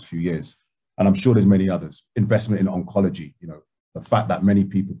over the last few years. And I'm sure there's many others. Investment in oncology, you know, the fact that many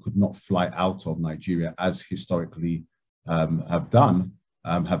people could not fly out of Nigeria as historically have done,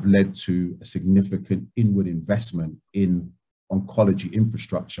 have led to a significant inward investment in oncology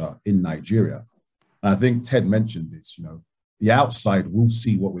infrastructure in Nigeria. And I think Ted mentioned this, you know, the outside will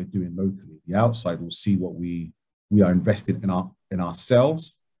see what we're doing locally. The outside will see what we are investing in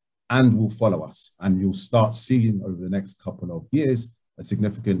ourselves, and will follow us. And you'll start seeing over the next couple of years a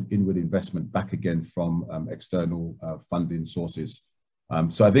significant inward investment back again from external funding sources.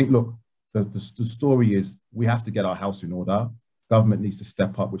 So I think, look, the story is we have to get our house in order. Government needs to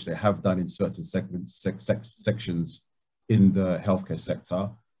step up, which they have done in certain sections in the healthcare sector.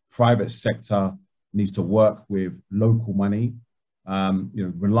 Private sector needs to work with local money, you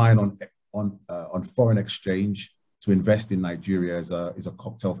know, relying on foreign exchange to invest in Nigeria is a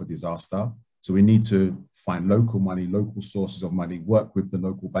cocktail for disaster. So we need to find local money, local sources of money, work with the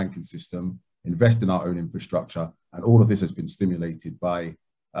local banking system, invest in our own infrastructure. And all of this has been stimulated by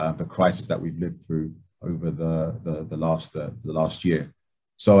the crisis that we've lived through over the last year.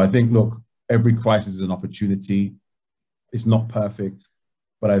 So I think, look, every crisis is an opportunity. It's not perfect,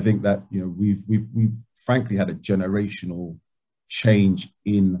 but I think that, you know, we've frankly had a generational change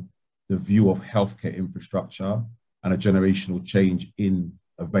in the view of healthcare infrastructure and a generational change in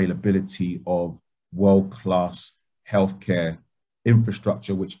availability of world-class healthcare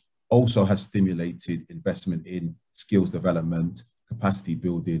infrastructure, which also has stimulated investment in skills development, capacity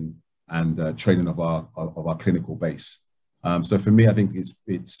building, and training of our clinical base. So for me, I think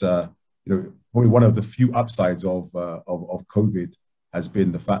it's probably one of the few upsides of COVID has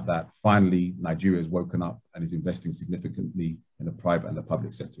been the fact that finally Nigeria has woken up and is investing significantly in the private and the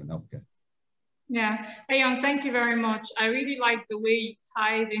public sector in healthcare. Yeah, Young, thank you very much. I really like the way you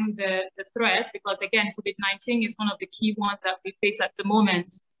tied in the threats, because again, COVID-19 is one of the key ones that we face at the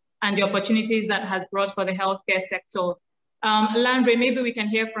moment, and the opportunities that has brought for the healthcare sector. Landry, maybe we can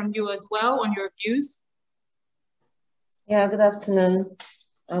hear from you as well on your views. Yeah, good afternoon.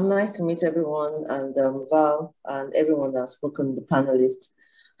 Nice to meet everyone, and Val and everyone that's spoken, the panelists.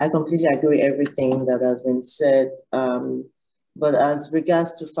 I completely agree with everything that has been said. But as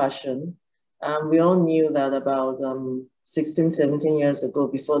regards to fashion, we all knew that about 16, 17 years ago,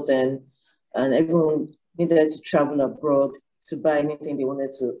 before then, and everyone needed to travel abroad to buy anything they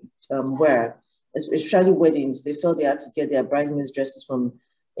wanted to wear, especially weddings. They felt they had to get their bridesmaids dresses from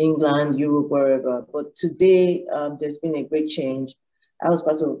England, Europe, wherever. But today, there's been a great change. I was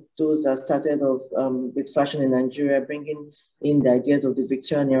part of those that started off with fashion in Nigeria, bringing in the ideas of the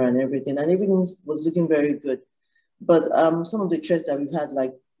Victorian era and everything was looking very good. But some of the threats that we've had,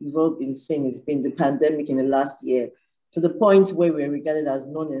 like we've all been seeing, has been the pandemic in the last year, to the point where we're regarded as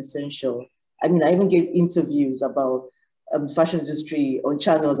non-essential. I mean, I even gave interviews about the fashion industry on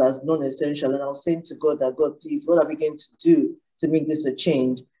channels as non-essential, and I was saying to God that, God, please, what are we going to do to make this a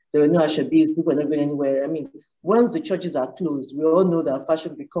change? There were no Ashabis, people are not going anywhere. I mean, once the churches are closed, we all know that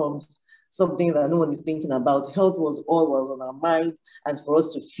fashion becomes something that no one is thinking about. Health was on our mind and for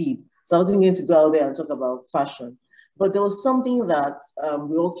us to feed. So I wasn't going to go out there and talk about fashion. But there was something that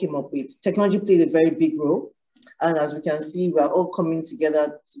we all came up with. Technology played a very big role. And as we can see, we are all coming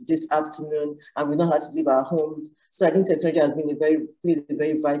together this afternoon, and we know how to leave our homes. So I think technology has been played a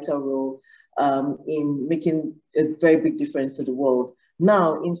very vital role in making a very big difference to the world.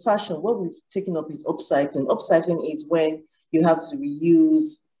 Now, in fashion, what we've taken up is upcycling. Upcycling is when you have to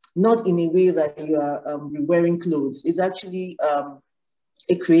reuse, not in a way that you are wearing clothes. It's actually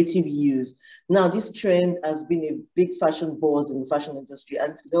a creative use. Now, this trend has been a big fashion buzz in the fashion industry,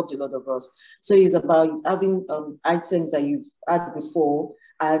 and it's helped a lot of us. So it's about having items that you've had before,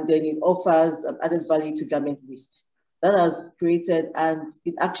 and then it offers added value to garment waste. That has created, and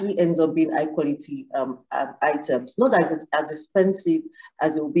it actually ends up being high quality items. Not that it's as expensive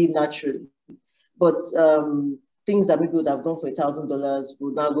as it will be naturally, but things that maybe would have gone for $1,000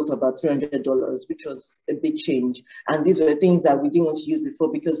 will now go for about $300, which was a big change. And these were things that we didn't want to use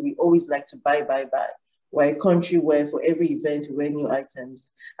before because we always like to buy. We're a country where for every event we wear new items,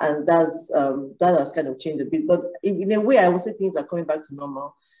 and that has kind of changed a bit. But in a way, I would say things are coming back to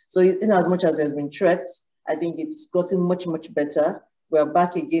normal. So in as much as there's been threats, I think it's gotten much, much better. We're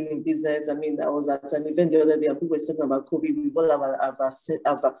back again in business. I mean, I was at an event the other day and people were talking about COVID. We all have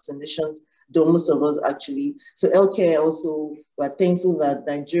our vaccinations, though most of us actually. So healthcare also, we're thankful that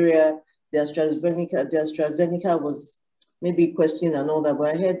Nigeria, their AstraZeneca was maybe questioned and all that.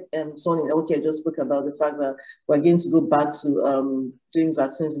 But I heard someone in healthcare just spoke about the fact that we're going to go back to doing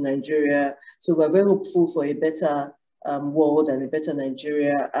vaccines in Nigeria. So we're very hopeful for a better world and a better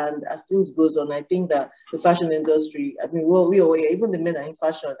Nigeria. And as things goes on, I think that the fashion industry, I mean, even the men are in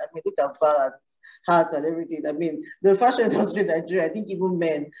fashion. I mean, look at Val, hats and everything. I mean, the fashion industry in Nigeria, I think even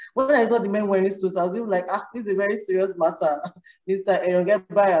men, when I saw the men wearing suits, I was even like, this is a very serious matter. Mr.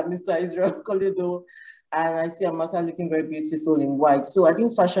 Eyongebaya, Mr. Israel Kolido, and I see Amaka looking very beautiful in white. So I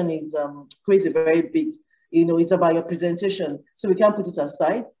think fashion is creates a very big, it's about your presentation. So we can't put it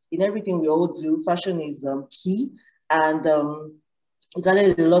aside. In everything we all do, fashion is key. And it's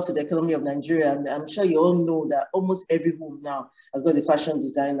added a lot to the economy of Nigeria. And I'm sure you all know that almost every home now has got a fashion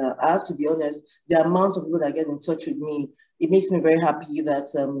designer. I have to be honest, the amount of people that get in touch with me, it makes me very happy that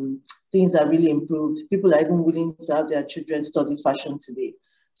things are really improved. People are even willing to have their children study fashion today.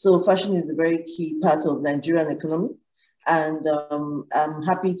 So fashion is a very key part of Nigerian economy. And I'm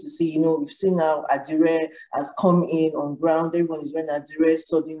happy to see, we've seen now Adire has come in on ground. Everyone is wearing Adire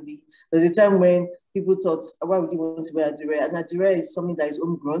suddenly. There's a time when people thought, why would you want to wear Adire? And Adire is something that is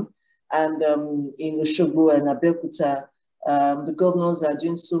homegrown. And in Osogbo and Abeokuta, the governors are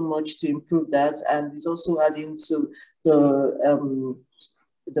doing so much to improve that. And it's also adding to the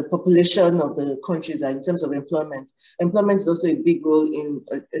population of the countries in terms of employment. Employment is also a big role in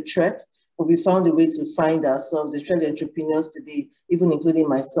a threat. But we found a way to find ourselves, especially entrepreneurs today, even including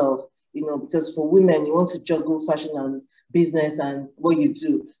myself, because for women, you want to juggle fashion and business and what you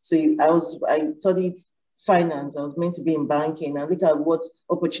do. So I studied finance. I was meant to be in banking, and look at what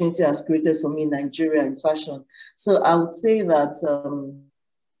opportunity has created for me in Nigeria in fashion. So I would say that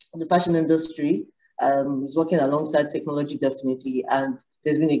the fashion industry is working alongside technology, definitely, and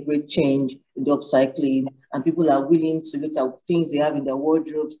there's been a great change in the upcycling, and people are willing to look at things they have in their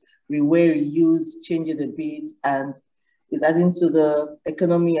wardrobes, rewear, reuse, change it a bit, and it's adding to the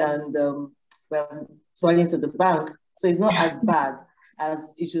economy and swallowing to the bank. So it's not as bad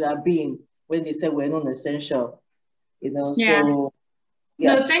as it should have been when they said we're non-essential, you know, yeah. so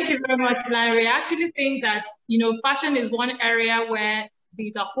yes. No, thank you very much, Larry. I actually think that, you know, fashion is one area where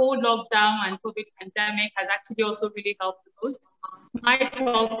the whole lockdown and COVID pandemic has actually also really helped the most. My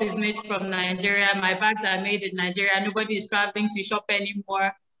top is made from Nigeria. My bags are made in Nigeria. Nobody is traveling to shop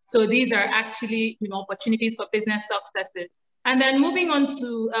anymore. So these are actually, you know, opportunities for business successes. And then moving on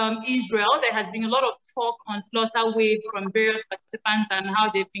to Israel, there has been a lot of talk on Flutterwave from various participants and how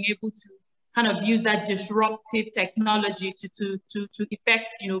they've been able to kind of use that disruptive technology to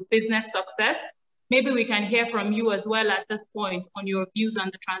effect, you know, business success. Maybe we can hear from you as well at this point on your views on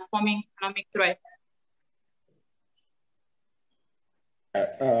the transforming economic threats.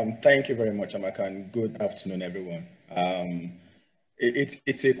 Thank you very much, Amaka, and good afternoon, everyone.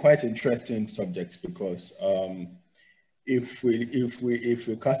 It's a quite interesting subject because if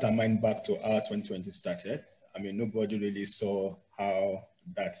we cast our mind back to how 2020 started, I mean, nobody really saw how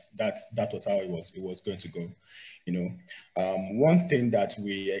that was how it was going to go. You know, one thing that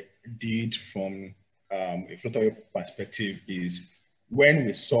we did from a Flutterwave perspective is when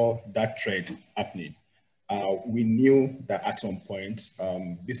we saw that trend happening, we knew that at some point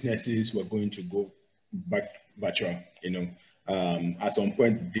businesses were going to go back virtual. You know, at some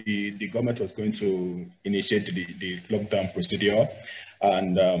point the government was going to initiate the lockdown procedure,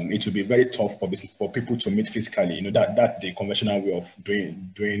 and it would be very tough for people to meet physically. You know, that's the conventional way of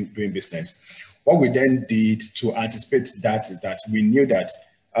doing business. What we then did to anticipate that is that we knew that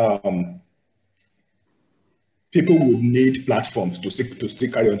people would need platforms to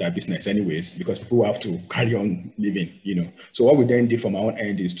still carry on their business anyways, because people have to carry on living, you know. So what we then did from our own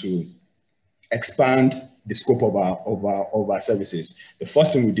end is to expand the scope of our services. The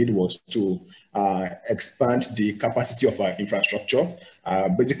first thing we did was to expand the capacity of our infrastructure.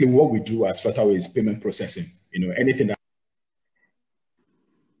 Basically, what we do as Flutterwave is payment processing. You know, anything that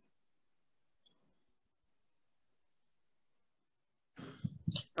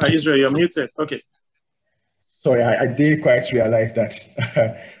Israel, you're muted. Okay. Sorry, I did quite realize that.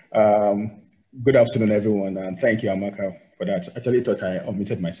 Good afternoon, everyone, and thank you, Amaka, for that. I actually thought I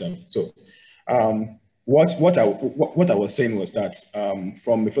unmuted myself. So, what I was saying was that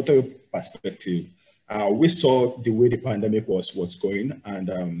from a Flutterwave perspective, we saw the way the pandemic was going, and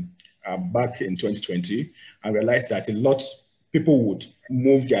back in 2020, I realized that a lot people would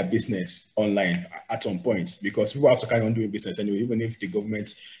move their business online at some point because people have to carry on doing business anyway. Even if the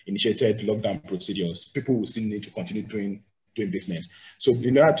government initiated lockdown procedures, people will still need to continue doing business. So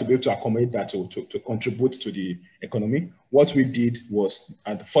in order to be able to accommodate that, to contribute to the economy, what we did was,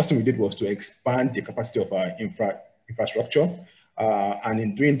 the first thing we did was to expand the capacity of our infrastructure. And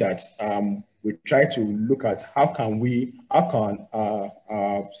in doing that, we try to look at how can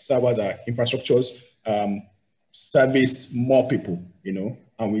servers, our infrastructures, service more people, you know,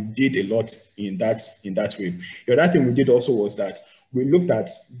 and we did a lot in that way. The other thing we did also was that we looked at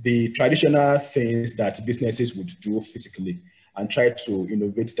the traditional things that businesses would do physically and tried to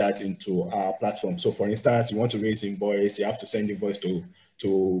innovate that into our platform. So for instance, you want to raise invoice, you have to send invoice to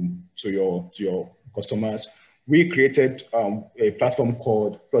your customers. We created a platform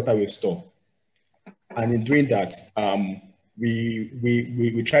called Flutterwave Store. And in doing that,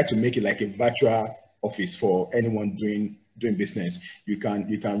 we tried to make it like a virtual office for anyone doing business. You can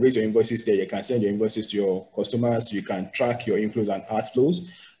raise your invoices there. You can send your invoices to your customers. You can track your inflows and outflows.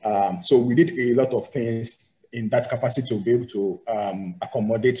 So we did a lot of things in that capacity to be able to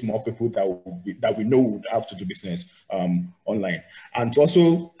accommodate more people that we know would have to do business online. And to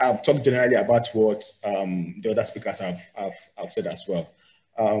also talk generally about what the other speakers have said as well.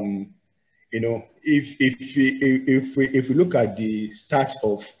 You know, if we look at the stats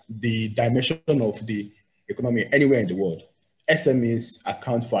of the dimension of the economy anywhere in the world, SMEs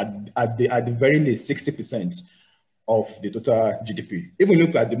account for at the very least 60% of the total GDP. Even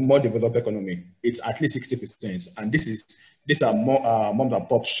look at the more developed economy, it's at least 60%. And these are more mom and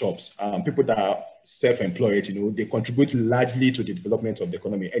pop shops, people that are self-employed. You know, they contribute largely to the development of the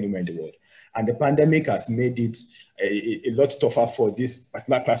economy anywhere in the world. And the pandemic has made it a lot tougher for this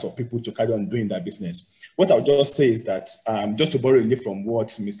particular class of people to carry on doing their business. What I'll just say is that, just to borrow a leaf from what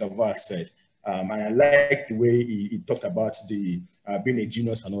Mr. Val said, and I like the way he talked about the being a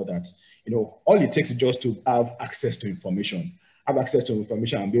genius and all that. You know, all it takes is just to have access to information,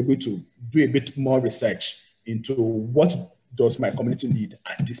 and be able to do a bit more research into what does my community need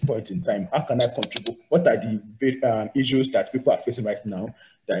at this point in time? How can I contribute? What are the issues that people are facing right now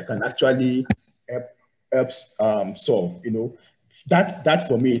that I can actually help solve? You know, that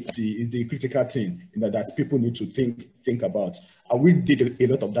for me is the critical thing, you know, that people need to think about. And we did a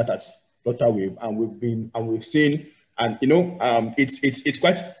lot of that at Flutterwave, and we've seen, and you know, it's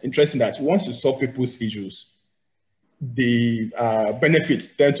quite interesting that once you solve people's issues, the benefits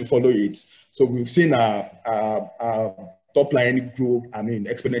tend to follow it. So we've seen our top line grow, I mean,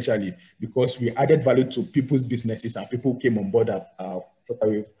 exponentially, because we added value to people's businesses and people came on board our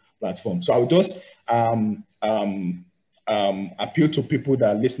Flutterwave platform. So I would just appeal to people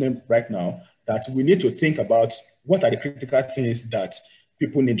that are listening right now that we need to think about what are the critical things that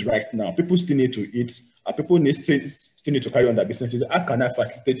people need right now. People still need to eat. People still need to carry on their businesses. How can I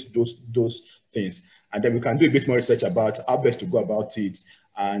facilitate those things? And then we can do a bit more research about how best to go about it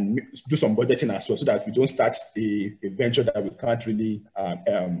and do some budgeting as well, so that we don't start a venture that we can't really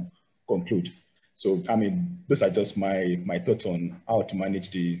conclude. So, I mean, those are just my thoughts on how to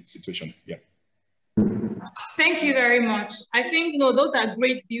manage the situation. Yeah. Thank you very much. I think, no, those are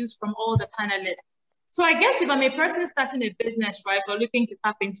great views from all the panelists. So I guess if I'm a person starting a business, right, or looking to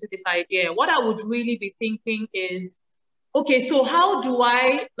tap into this idea, what I would really be thinking is, okay, so how do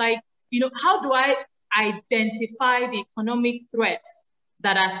I, how do I identify the economic threats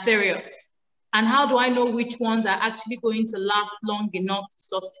that are serious? And how do I know which ones are actually going to last long enough to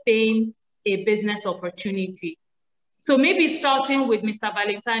sustain a business opportunity? So maybe starting with Mr.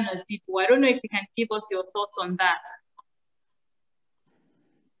 Valentine Ozipo, I don't know if you can give us your thoughts on that.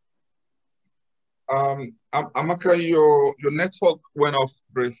 Amaka, your network went off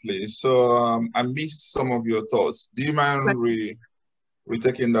briefly, so I missed some of your thoughts. Do you mind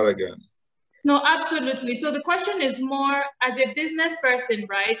retaking that again? No, absolutely. So the question is more as a business person,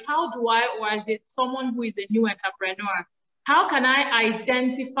 right? How do I, or as someone who is a new entrepreneur, how can I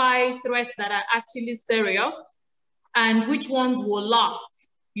identify threats that are actually serious and which ones will last,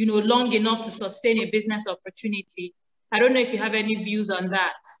 you know, long enough to sustain a business opportunity? I don't know if you have any views on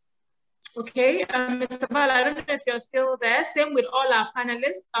that. Okay, Mr. Val, I don't know if you're still there. Same with all our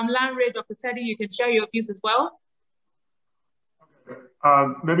panelists. Lanre, Dr. Teddy, you can share your views as well.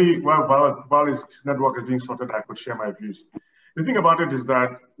 Maybe while his network is being sorted, I could share my views. The thing about it is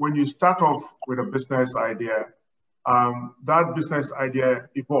that when you start off with a business idea, that business idea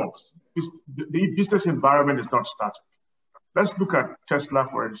evolves. The business environment is not static. Let's look at Tesla,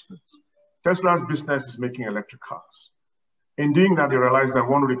 for instance. Tesla's business is making electric cars. In doing that, they realize that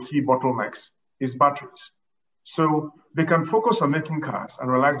one of the key bottlenecks is batteries. So they can focus on making cars and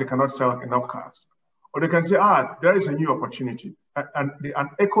realize they cannot sell enough cars. Or they can say, there is a new opportunity, and an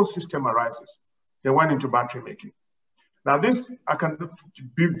ecosystem arises. They went into battery making. Now this, I can,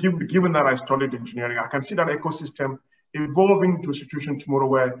 given that I studied engineering, I can see that ecosystem evolving to a situation tomorrow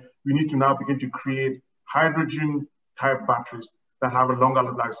where we need to now begin to create hydrogen-type batteries that have a longer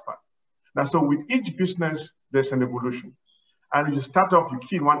lifespan. Now, so with each business, there's an evolution. And you start off, you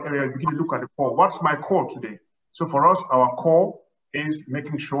key in one area, you begin to look at the core. What's my core today? So for us, our core is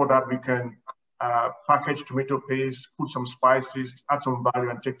making sure that we can package tomato paste, put some spices, add some value,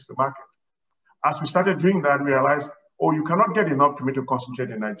 and take to the market. As we started doing that, we realized, you cannot get enough tomato concentrate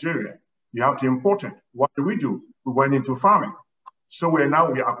in Nigeria. You have to import it. What do? We went into farming. So we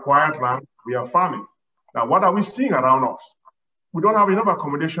acquired land, we are farming. Now, what are we seeing around us? We don't have enough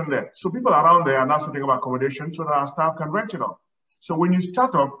accommodation there. So people around there are now setting up accommodation so that our staff can rent it out. So when you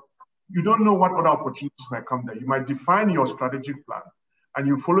start off, you don't know what other opportunities might come there. You might define your strategic plan and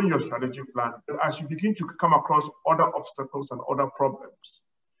you follow your strategic plan. But as you begin to come across other obstacles and other problems,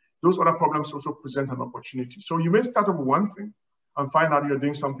 those other problems also present an opportunity. So you may start off with one thing and find out you're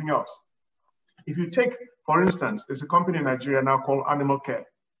doing something else. If you take, for instance, there's a company in Nigeria now called Animal Care.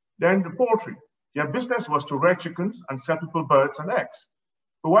 They're in the poultry. Their business was to rear chickens and sell people birds and eggs.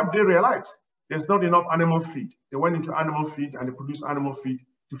 But what they realized, there's not enough animal feed. They went into animal feed and they produced animal feed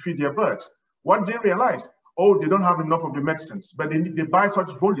to feed their birds. What they realized, they don't have enough of the medicines, but they buy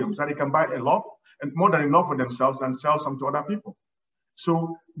such volumes that they can buy a lot and more than enough for themselves and sell some to other people.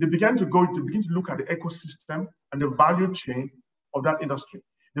 So they began to begin to look at the ecosystem and the value chain of that industry.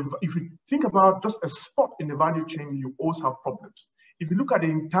 If you think about just a spot in the value chain, you always have problems. If you look at the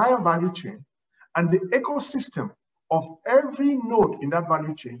entire value chain, and the ecosystem of every node in that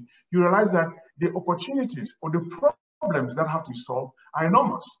value chain, you realize that the opportunities or the problems that have to be solved are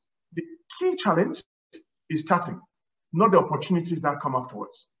enormous. The key challenge is starting, not the opportunities that come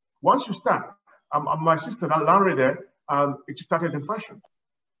afterwards. Once you start, my sister, Lanre there, she started in fashion.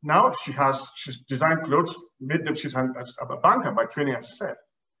 Now she's designed clothes, made them, she's a banker by training, as she said.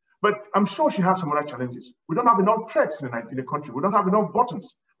 But I'm sure she has some other challenges. We don't have enough threads in the country. We don't have enough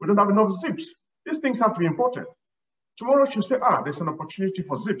buttons. We don't have enough zips. These things have to be important. Tomorrow she'll say, there's an opportunity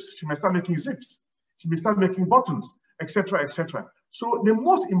for zips. She may start making zips. She may start making buttons, etc., etc. So the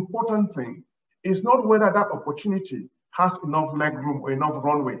most important thing is not whether that opportunity has enough leg room or enough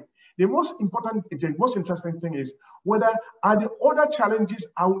runway. The most interesting thing is whether are the other challenges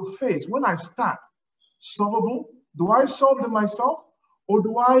I will face when I start solvable? Do I solve them myself? Or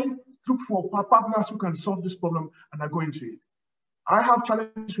do I look for partners who can solve this problem and I go into it? I have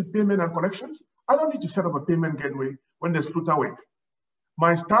challenges with payment and collections. I don't need to set up a payment gateway when there's Flutterwave.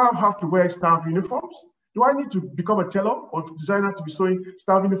 My staff have to wear staff uniforms. Do I need to become a tailor or designer to be sewing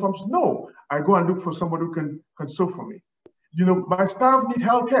staff uniforms? No, I go and look for somebody who can sew for me. You know, my staff need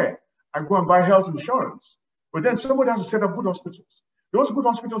healthcare. I go and buy health insurance. But then somebody has to set up good hospitals. Those good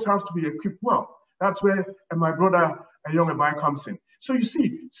hospitals have to be equipped well. That's where my brother, a young boy, comes in. So you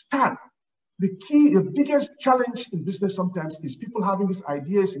see, start. The biggest challenge in business sometimes is people having these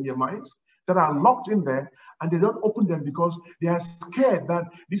ideas in their minds that are locked in there, and they don't open them because they are scared that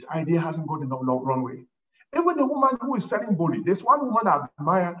this idea hasn't got enough runway. Even the woman who is selling boli, there's one woman I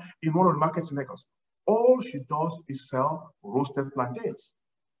admire in one of the markets in Lagos. All she does is sell roasted plantains.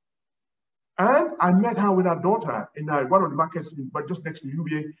 And I met her with her daughter in one of the markets, but just next to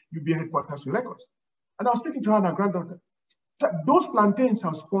UBA headquarters in Lagos. And I was speaking to her and her granddaughter. Those plantains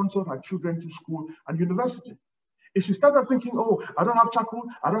have sponsored her children to school and university. If she started thinking, oh, I don't have charcoal,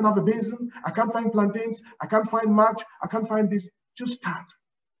 I don't have a basin, I can't find plantains, I can't find match, I can't find this, just start.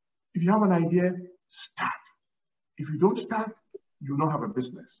 If you have an idea, start. If you don't start, you don't have a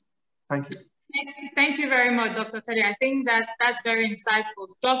business. Thank you. Thank you very much, Dr. Teddy. I think that's very insightful.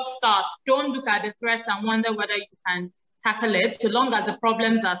 Just start. Don't look at the threats and wonder whether you can tackle it. So long as the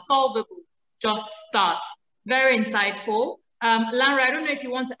problems are solvable, just start. Very insightful. Lanra, I don't know if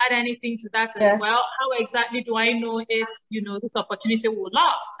you want to add anything to that as well. How exactly do I know if, you know, this opportunity will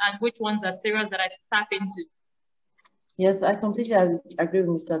last and which ones are serious that I should tap into? Yes, I completely agree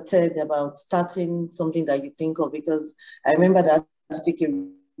with Mr. Ted about starting something that you think of, because I remember that I was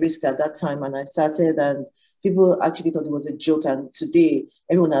taking risk at that time and I started and people actually thought it was a joke, and today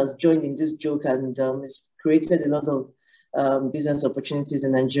everyone has joined in this joke and it's created a lot of business opportunities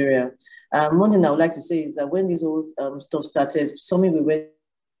in Nigeria. One thing I would like to say is that when this whole stuff started, something we went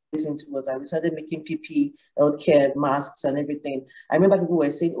into was that we started making PPE, healthcare, masks and everything. I remember people were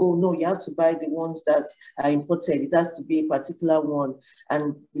saying, oh no, you have to buy the ones that are imported. It has to be a particular one.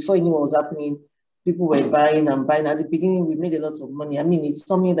 And before you knew what was happening, people were buying and buying. At the beginning, we made a lot of money. I mean, it's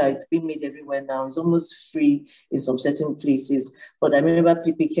something that is being made everywhere now. It's almost free in some certain places. But I remember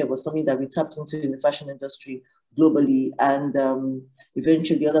PPE care was something that we tapped into in the fashion industry globally. And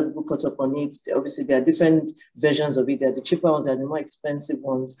eventually other people caught up on it. Obviously, there are different versions of it. There are the cheaper ones and the more expensive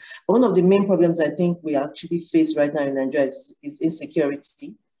ones. But one of the main problems I think we actually face right now in Nigeria is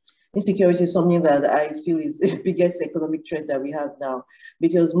insecurity. Insecurity is something that I feel is the biggest economic threat that we have now,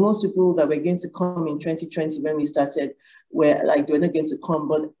 because most people that were going to come in 2020 when we started were like, they were not going to come.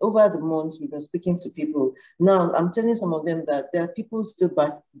 But over the months, we've been speaking to people. Now, I'm telling some of them that there are people still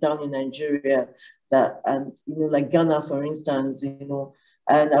back down in Nigeria that, and you know, like Ghana, for instance, you know,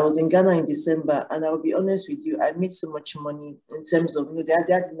 and I was in Ghana in December, and I will be honest with you, I made so much money in terms of, you know, they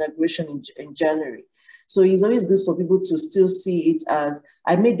had inauguration in January. So it's always good for people to still see it as,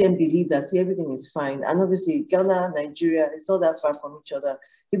 I made them believe that, see, everything is fine. And obviously Ghana, Nigeria, it's not that far from each other.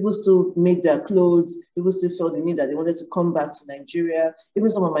 People still make their clothes. People still felt the need that they wanted to come back to Nigeria. Even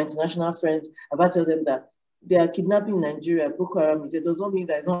some of my international friends, I've had to tell them that they are kidnapping Nigeria, Boko Haram. It does not mean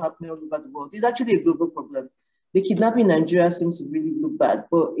that it's not happening all over the world. It's actually a global problem. The kidnapping in Nigeria seems to really look bad,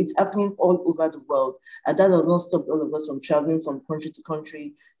 but it's happening all over the world. And that does not stop all of us from traveling from country to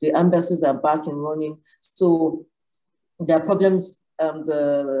country. The embassies are back and running. So there are problems.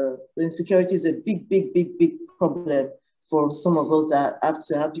 The insecurity is a big problem for some of us that have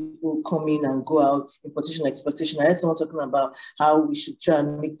to have people come in and go out, importation, exportation. I heard someone talking about how we should try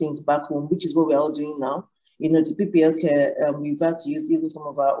and make things back home, which is what we're all doing now. You know, the PPL care, we've had to use even some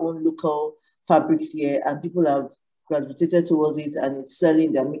of our own local fabrics here, and people have gravitated towards it and it's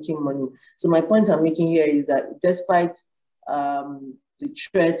selling, they're making money. So my point I'm making here is that despite the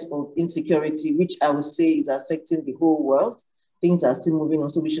threat of insecurity, which I would say is affecting the whole world, things are still moving on.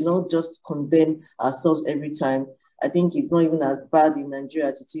 So we should not just condemn ourselves every time. I think it's not even as bad in Nigeria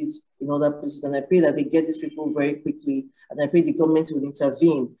as it is in other places. And I pray that they get these people very quickly. And I pray the government will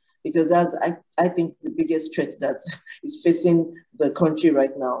intervene, because that's, I think, the biggest threat that is facing the country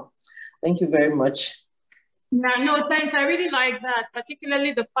right now. Thank you very much. No, thanks. I really like that,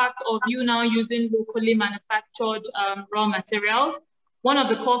 particularly the fact of you now using locally manufactured raw materials. one of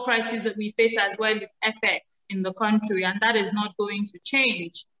the core crises that we face as well is FX in the country, and that is not going to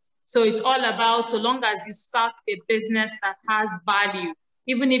change. So it's all about, so long as you start a business that has value,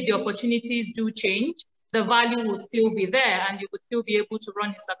 even if the opportunities do change, the value will still be there and you could still be able to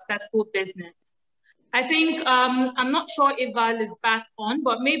run a successful business. I think, I'm not sure if Val is back on,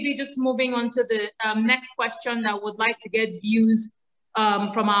 but maybe just moving on to the next question that I would like to get views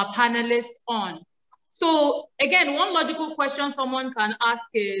from our panelists on. So again, one logical question someone can ask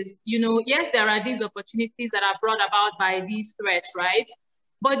is, you know, yes, there are these opportunities that are brought about by these threats, right?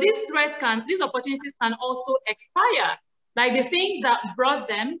 But these opportunities can also expire. Like the things that brought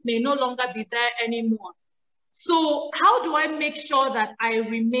them may no longer be there anymore. So how do I make sure that I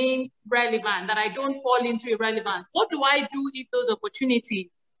remain relevant, that I don't fall into irrelevance? What do I do if those opportunities,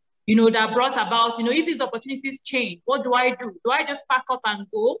 you know, that brought about, you know, if these opportunities change, what do I do? Do I just pack up and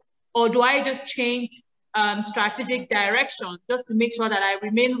go? Or do I just change strategic direction just to make sure that I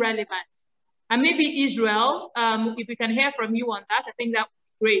remain relevant? And maybe Israel, if we can hear from you on that, I think that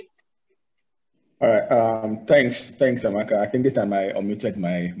would be great. All right, thanks, Amaka. I think this time I omitted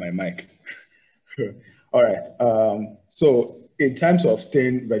my mic. All right, so in terms of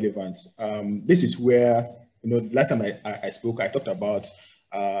staying relevant, this is where, you know, last time I spoke, I talked about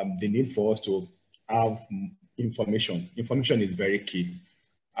the need for us to have information. Information is very key.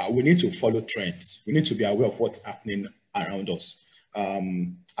 We need to follow trends. We need to be aware of what's happening around us.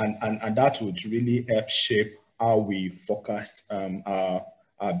 And that would really help shape how we forecast our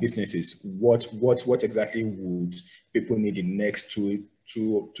businesses. What exactly would people need in the next two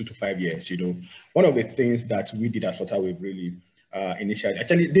to 5 years? You know, one of the things that we did at Flutterwave really initially,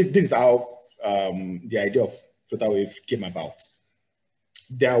 actually, this is how the idea of Flutterwave came about.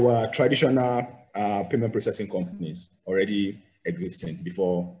 There were traditional payment processing companies already existing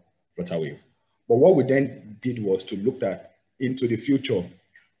before Flutterwave. But what we then did was to look into the future.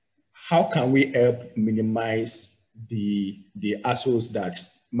 How can we help minimize the hassles that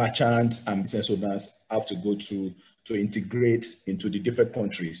merchants and business owners have to go to integrate into the different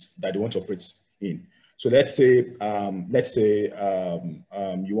countries that they want to operate in? So let's say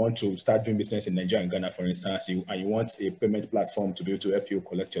you want to start doing business in Nigeria and Ghana, for instance, and you want a payment platform to be able to help you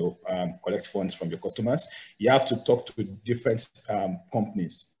collect funds from your customers. You have to talk to different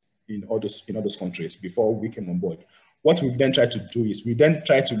companies in all those countries before we came on board. What we then try to do is we then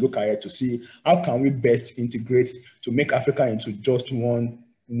try to look ahead to see how can we best integrate to make Africa into just one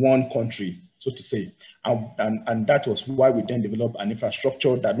country, so to say. And that was why we then developed an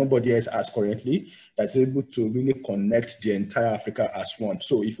infrastructure that nobody else has currently, that's able to really connect the entire Africa as one.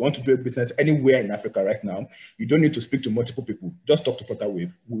 So if you want to do a business anywhere in Africa right now, you don't need to speak to multiple people. Just talk to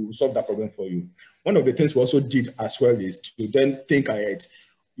Flutterwave. We will solve that problem for you. One of the things we also did as well is to then think ahead.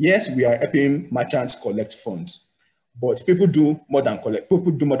 Yes, we are helping merchants collect funds, but people do more than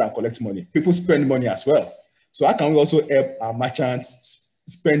collect money. People spend money as well. So how can we also help our merchants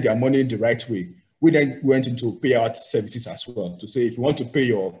spend their money the right way? We then went into payout services as well to say, if you want to pay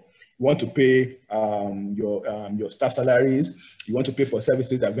your staff salaries, you want to pay for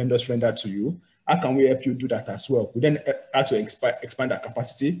services that vendors render to you, how can we help you do that as well? We then had to expand our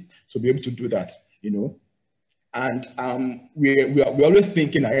capacity to be able to do that, you know. And we're always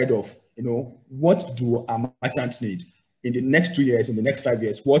thinking ahead of, you know, what do our merchants need in the next 2 years, in the next 5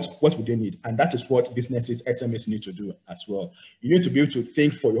 years? What would they need? And that is what businesses, SMEs need to do as well. You need to be able to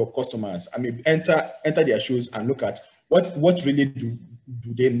think for your customers. I mean, enter their shoes and look at what really do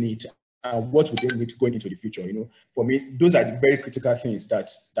they need, and what would they need going into the future. You know, for me, those are the very critical things that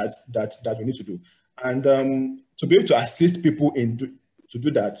we need to do. And to be able to assist people to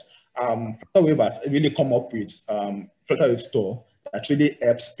do that, Flutterwave has really come up with Flutterwave Store that really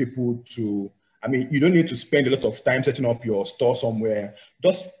helps people to, I mean, you don't need to spend a lot of time setting up your store somewhere.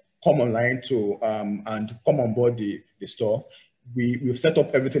 Just come online and come on board the store. We've set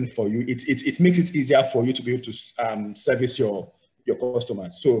up everything for you. It makes it easier for you to be able to service your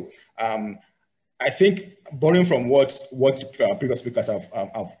customers. So I think, borrowing from what previous speakers have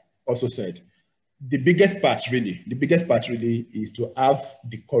also said, the biggest part really is to have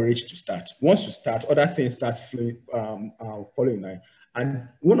the courage to start. Once you start, other things start following line. And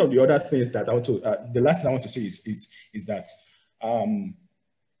one of the other things that I want to, the last thing I want to say is that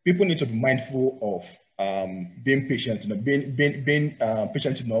people need to be mindful of being patient, you know, being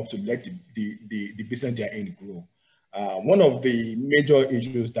patient enough to let the business they're in grow. One of the major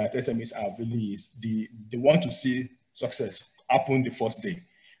issues that SMEs have really is they want to see success happen the first day.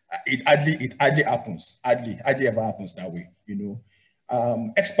 It hardly happens. Hardly ever happens that way, you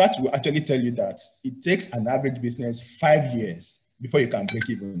know. Experts will actually tell you that it takes an average business 5 years before you can break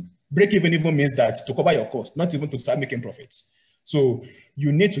even. Break even means that to cover your cost, not even to start making profits. So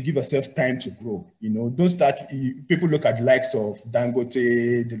you need to give yourself time to grow. Don't start. People look at the likes of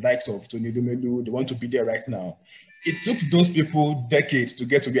Dangote, the likes of Tony Lumelu. They want to be there right now. It took those people decades to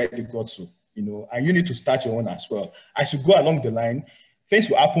get to where they got to. And you need to start your own as well. As you go along the line, things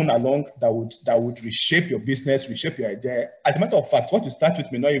will happen along that would reshape your business, reshape your idea. As a matter of fact, what you start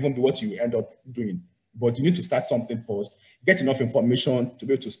with may not even be what you end up doing, but you need to start something first, get enough information to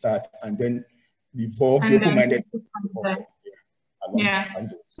be able to start, and then evolve, be open-minded. Yeah.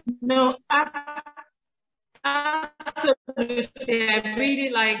 No, absolutely. I really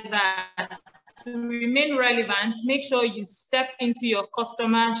like that. To remain relevant, make sure you step into your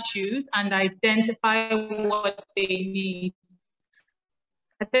customer's shoes and identify what they need.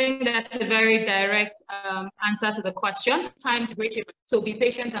 I think that's a very direct answer to the question. Time to break it. So be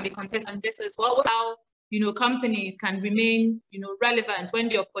patient and be consistent. This is how companies can remain relevant when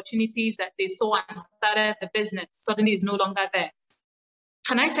the opportunities that they saw and started the business suddenly is no longer there.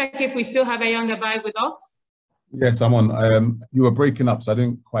 Can I check if we still have a younger guy with us? Yes, I'm on. You were breaking up, so I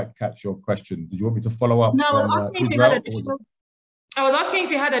didn't quite catch your question. Did you want me to follow up from Israel? I was asking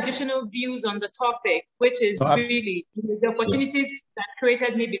if you had additional views on the topic, which is really the opportunities that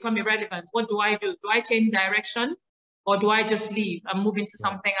created me become irrelevant. What do I do? Do I change direction, or do I just leave and move into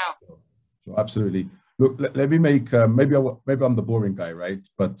something else? Sure, absolutely. Look, let me make, maybe I'm the boring guy, right?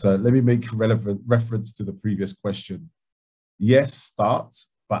 But let me make relevant reference to the previous question. Yes, start,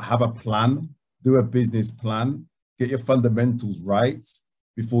 but have a plan, do a business plan, get your fundamentals right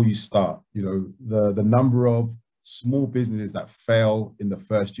before you start. The number of small businesses that fail in the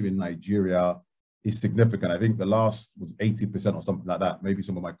first year in Nigeria is significant. I think the last was 80% or something like that. Maybe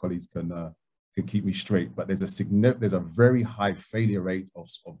some of my colleagues can keep me straight, but there's a very high failure rate of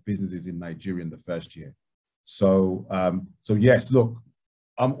businesses in Nigeria in the first year. So yes, look,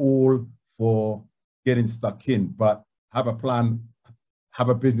 I'm all for getting stuck in, but have a plan, have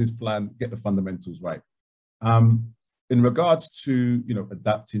a business plan, get the fundamentals right. In regards to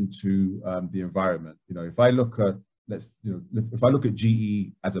adapting to the environment, if I look at if I look at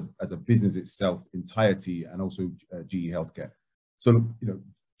GE as a business itself entirety, and also GE Healthcare. So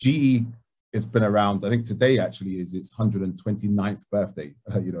GE has been around. I think today actually is its 129th birthday.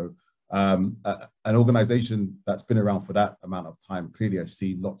 An organization that's been around for that amount of time clearly has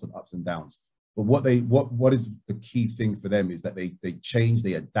seen lots of ups and downs. But what is the key thing for them is that they change,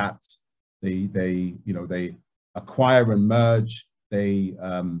 they adapt, they acquire and merge, they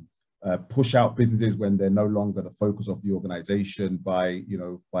push out businesses when they're no longer the focus of the organization by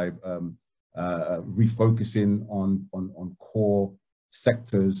refocusing on core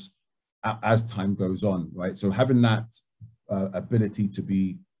sectors as time goes on, right? So having that ability to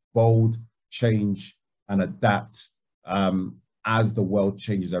be bold, change, and adapt as the world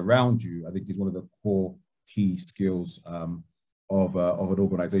changes around you, I think is one of the core key skills of an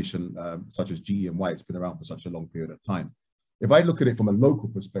organization such as GE and why it's been around for such a long period of time. If I look at it from a local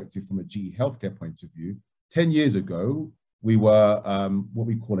perspective, from a GE Healthcare point of view, 10 years ago, we were what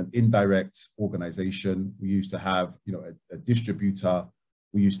we call an indirect organization. We used to have a distributor.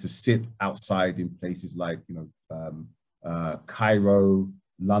 We used to sit outside in places like Cairo,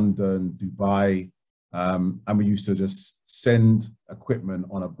 London, Dubai, and we used to just send equipment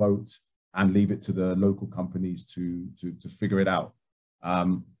on a boat and leave it to the local companies to figure it out.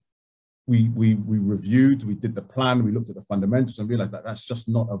 We reviewed, we did the plan, we looked at the fundamentals and realized that that's just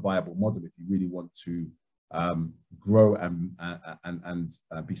not a viable model if you really want to grow and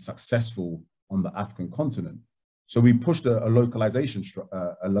be successful on the African continent. So we pushed a localization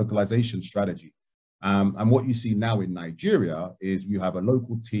strategy. And what you see now in Nigeria is we have a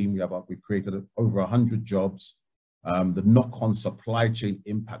local team. We've created over 100 jobs. The knock-on supply chain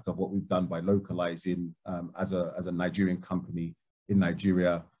impact of what we've done by localizing as a Nigerian company in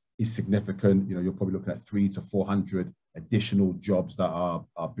Nigeria is significant. You're probably looking at 300 to 400 additional jobs that are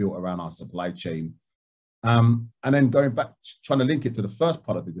built around our supply chain. And then going back, trying to link it to the first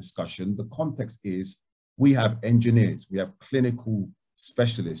part of the discussion, the context is we have engineers, we have clinical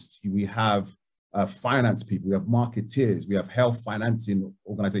specialists, we have finance people, we have marketeers, we have health financing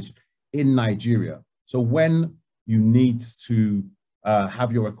organizations in Nigeria. So when you need to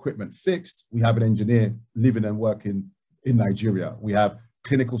have your equipment fixed, we have an engineer living and working in Nigeria. We have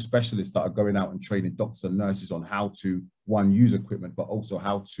clinical specialists that are going out and training doctors and nurses on how to, one, use equipment, but also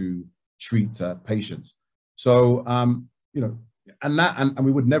how to treat patients. So, and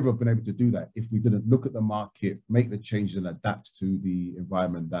we would never have been able to do that if we didn't look at the market, make the changes and adapt to the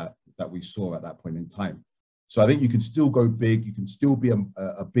environment that we saw at that point in time. So I think you can still go big, you can still be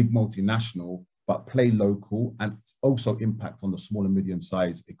a big multinational, but play local and also impact on the small and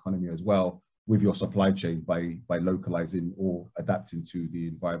medium-sized economy as well with your supply chain by localizing or adapting to the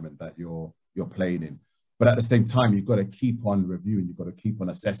environment that you're playing in. But at the same time, you've got to keep on reviewing, you've got to keep on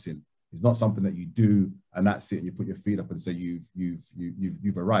assessing. It's not something that you do and that's it, and you put your feet up and say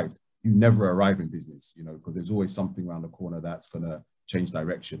you've arrived. You never arrive in business, you know, because there's always something around the corner that's going to change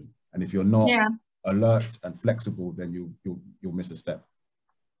direction. And if you're not alert and flexible, then you'll miss a step.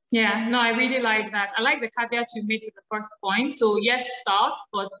 Yeah, no, I really like that. I like the caveat you made to the first point. So yes, start,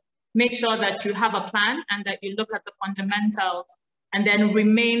 but make sure that you have a plan and that you look at the fundamentals and then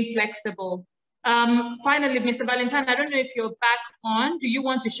remain flexible. Finally, Mr. Valentine, I don't know if you're back on. Do you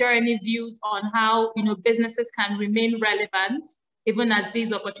want to share any views on how, you know, businesses can remain relevant even as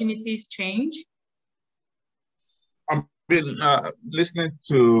these opportunities change? I've been listening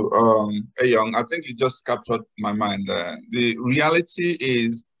to Young. I think it just captured my mind there. The reality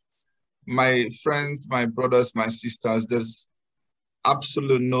is, my friends, my brothers, my sisters, there's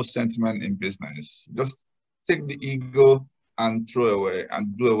absolutely no sentiment in business. Just take the ego and throw away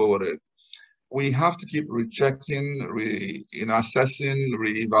and do away with it. We have to keep rechecking, assessing,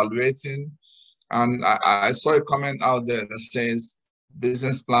 re-evaluating. And I saw a comment out there that says,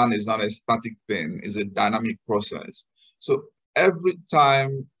 business plan is not a static thing, it's a dynamic process. So every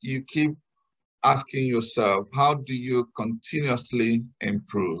time you keep asking yourself, how do you continuously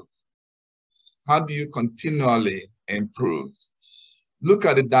improve? How do you continually improve? Look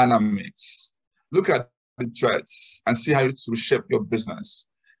at the dynamics, look at the threats, and see how to reshape your business.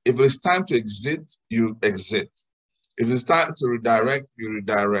 If it's time to exit, you exit. If it's time to redirect, you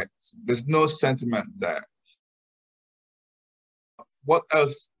redirect. There's no sentiment there. What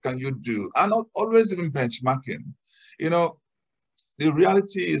else can you do? And not always even benchmarking. You know, the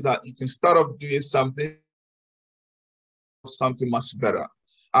reality is that you can start off doing something much better.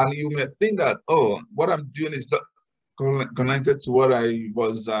 And you may think that, oh, what I'm doing is not connected to what I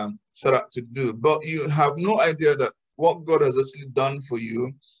was set up to do. But you have no idea that what God has actually done for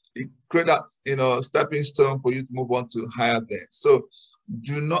you, it create that, you know, stepping stone for you to move on to higher things. So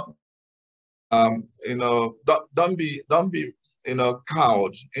do not, you know, don't be, you know,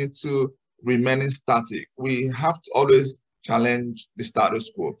 cowed into remaining static. We have to always challenge the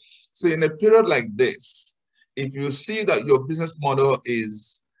status quo. So in a period like this, if you see that your business model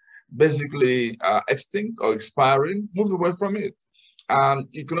is basically extinct or expiring, move away from it. And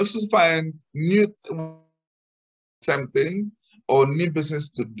you can also find new something or new business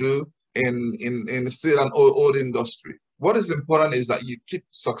to do in still an old industry. What is important is that you keep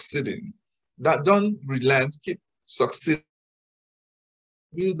succeeding. That don't relent, keep succeeding.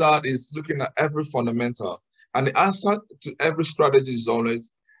 Do that is looking at every fundamental. And the answer to every strategy is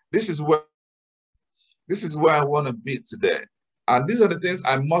always, this is where I want to be today. And these are the things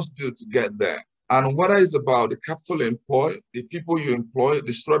I must do to get there. And whether it's about the capital you employ, the people you employ,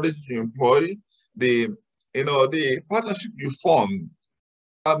 the strategy you employ, the partnership you form,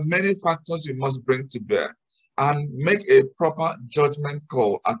 there are many factors you must bring to bear and make a proper judgment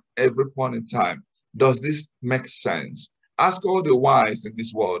call at every point in time. Does this make sense? Ask all the whys in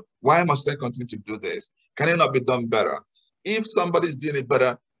this world. Why must I continue to do this? Can it not be done better? If somebody is doing it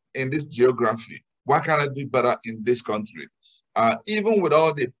better in this geography, why can't I do better in this country? Even with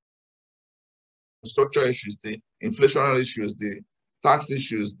all the structural issues, the inflationary issues, the tax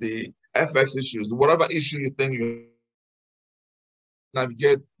issues, the FX issues, whatever issue you think you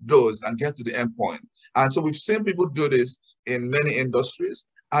navigate those and get to the end point. And so we've seen people do this in many industries,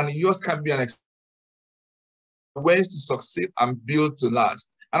 and yours can be an ways to succeed and build to last.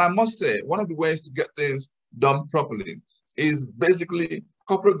 And I must say, one of the ways to get things done properly is basically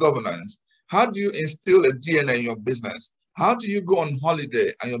corporate governance. How do you instill a DNA in your business? How do you go on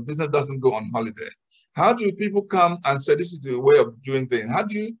holiday and your business doesn't go on holiday? How do people come and say, this is the way of doing things? How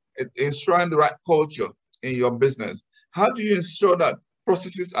do you enshrine the right culture in your business? How do you ensure that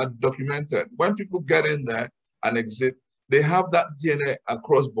processes are documented? When people get in there and exit, they have that DNA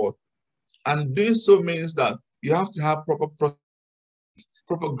across board. And doing so means that you have to have proper process,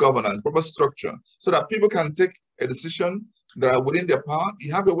 proper governance, proper structure, so that people can take a decision that are within their power.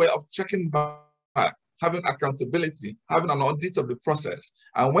 You have a way of checking back, having accountability, having an audit of the process.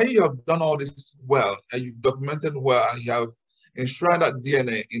 And when you have done all this well, and you've documented well, and you have enshrined that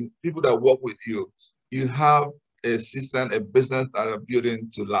DNA in people that work with you, you have a system, a business that are building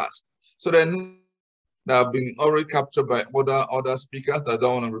to last. So then that have been already captured by other speakers that I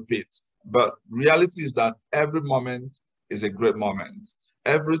don't want to repeat. But reality is that every moment is a great moment.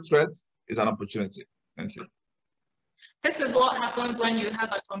 Every threat is an opportunity. Thank you. This is what happens when you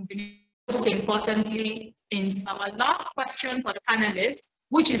have a combination. Most importantly, in our last question for the panelists,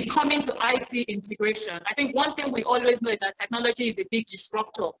 which is coming to IT integration. I think one thing we always know is that technology is a big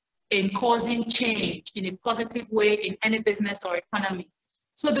disruptor in causing change in a positive way in any business or economy.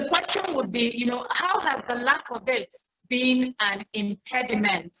 So the question would be, you know, how has the lack of it been an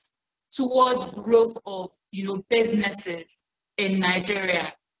impediment towards growth of, you know, businesses in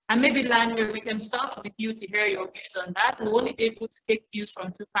Nigeria? And maybe Landry, we can start with you to hear your views on that. We'll only be able to take views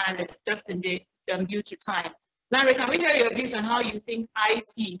from two panelists just in the due to time. Landry, can we hear your views on how you think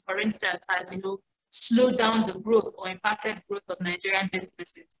IT, for instance, has, you know, slowed down the growth or impacted growth of Nigerian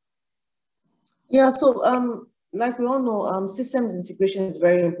businesses? Yeah, so like we all know, systems integration is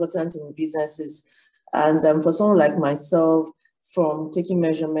very important in businesses. And for someone like myself, from taking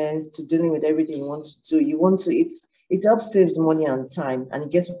measurements to dealing with everything you want to do, it helps saves money and time, and it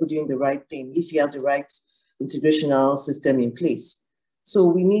gets people doing the right thing if you have the right integrational system in place. So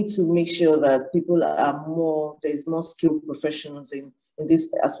we need to make sure that people are there's more skilled professionals in this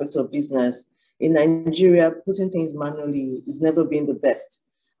aspect of business. In Nigeria, putting things manually is never been the best.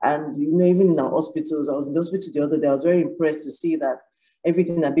 And you know, even in our hospitals, I was in the hospital the other day, I was very impressed to see that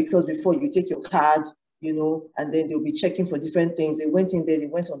everything, that because before you take your card, you know, and then they'll be checking for different things. They went in there, they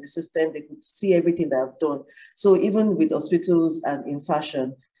went on the system, they could see everything that I've done. So even with hospitals and in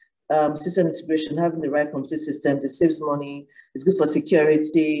fashion, system integration, having the right computer systems, it saves money, it's good for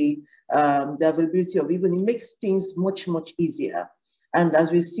security, the availability of even, it makes things much, much easier. And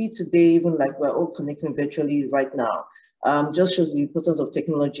as we see today, even like we're all connecting virtually right now, just shows the importance of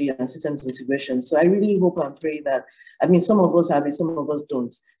technology and systems integration. So I really hope and pray that, I mean, some of us have it, some of us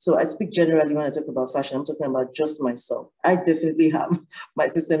don't. So I speak generally when I talk about fashion, I'm talking about just myself. I definitely have my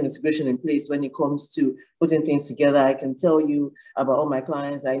system integration in place when it comes to putting things together. I can tell you about all my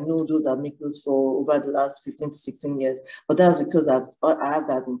clients. I know those that make those for over the last 15 to 16 years, but that's because I have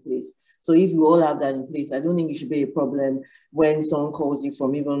that in place. So if you all have that in place, I don't think it should be a problem when someone calls you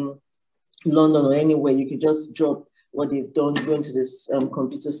from even London or anywhere. You can just drop what they've done, go into this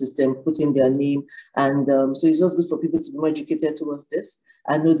computer system, put in their name. And so it's just good for people to be more educated towards this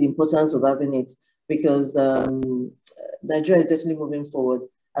and know the importance of having it, because Nigeria is definitely moving forward.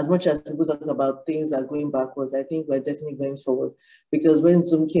 As much as people talk about things are going backwards, I think we're definitely going forward, because when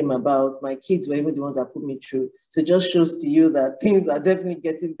Zoom came about, my kids were even the ones that put me through. So it just shows to you that things are definitely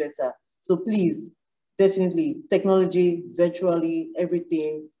getting better. So please, definitely, technology, virtually,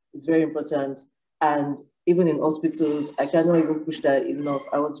 everything is very important. And even in hospitals, I cannot even push that enough.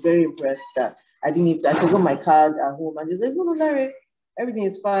 I was very impressed that I forgot my card at home, and just like, no, Larry, everything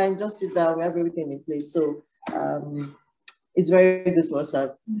is fine, just sit down, we have everything in place. So it's very good for us to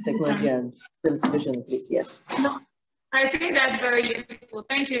have technology and integration in place, yes. No, I think that's very useful.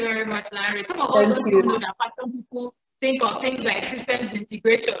 Thank you very much, Larry. Some of us don't know that some people think of things like systems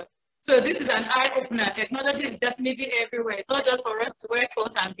integration. So this is an eye-opener. Technology is definitely everywhere. It's not just for us to wear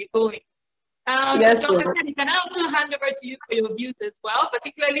clothes and be going. Yes, Dr. Kenny, can I also hand over to you for your views as well,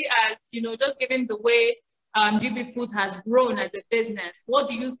 particularly as, you know, just given the way DB Foods has grown as a business, what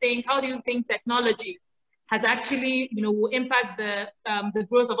do you think, how do you think technology has actually, you know, will impact the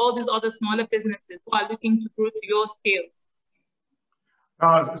growth of all these other smaller businesses who are looking to grow to your scale?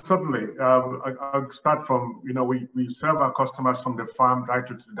 Certainly. I'll start from, you know, we serve our customers from the farm right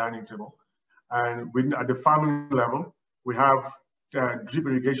to the dining table. And at the farming level, we have drip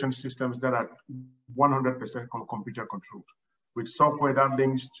irrigation systems that are 100% computer controlled, with software that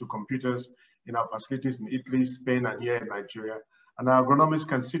links to computers in our facilities in Italy, Spain, and here in Nigeria. And our agronomists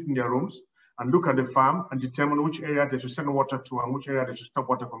can sit in their rooms and look at the farm and determine which area they should send water to and which area they should stop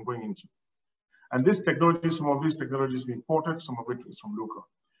water from going into. And this technology, some of these technologies are imported, some of it is from local.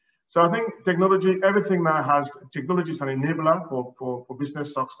 So I think technology, everything now has, technology is an enabler for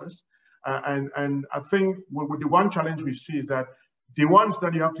business success. And I think with the one challenge we see is that the ones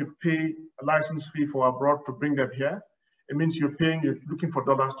that you have to pay a license fee for abroad to bring them here, it means you're looking for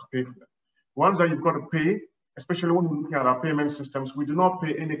dollars to pay for them. Ones that you've got to pay, especially when we're looking at our payment systems, we do not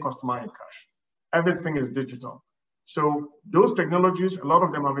pay any customer in cash. Everything is digital. So those technologies, a lot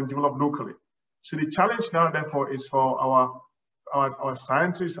of them have been developed locally. So the challenge now, therefore, is for our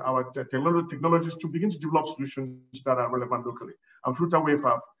scientists, our technologists to begin to develop solutions that are relevant locally. And Flutterwave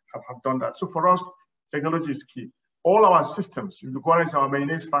have done that. So for us, technology is key. All our systems, if you go into our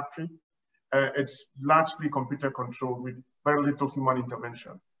mayonnaise factory, it's largely computer controlled with very little human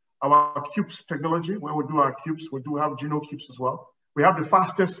intervention. Our cubes technology, where we do our cubes, we do have Geno cubes as well. We have the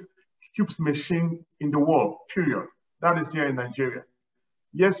fastest cubes machine in the world, period. That is here in Nigeria.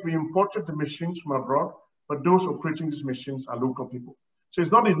 Yes, we imported the machines from abroad, but those operating these machines are local people. So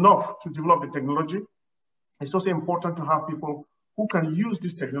it's not enough to develop the technology. It's also important to have people who can use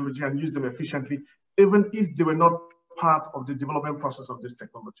this technology and use them efficiently, even if they were not part of the development process of this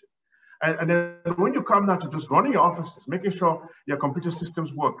technology. And then when you come now to just running your offices, making sure your computer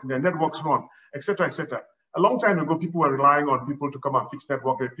systems work, their networks run, etc., etc. A long time ago, people were relying on people to come and fix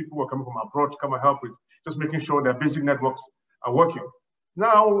network. People were coming from abroad to come and help with just making sure their basic networks are working.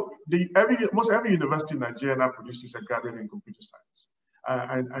 Now, most every university in Nigeria now produces a graduate in computer science.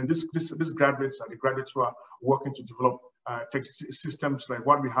 And these graduates are the graduates who are working to develop tech systems like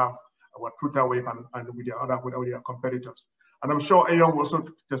what we have, what Flutterwave and with their competitors. And I'm sure Ayon will also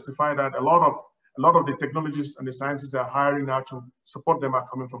testify that a lot of the technologies and the scientists that are hiring now to support them are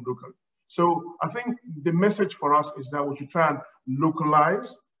coming from locally. So I think the message for us is that we should try and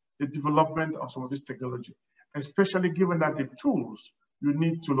localize the development of some of this technology, especially given that the tools you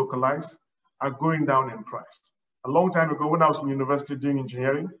need to localize are going down in price. A long time ago, when I was in university doing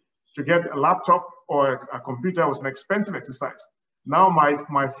engineering, to get a laptop or a computer was an expensive exercise. Now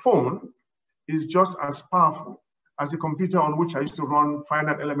my phone is just as powerful as the computer on which I used to run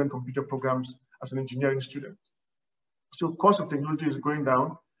finite element computer programs as an engineering student. So cost of technology is going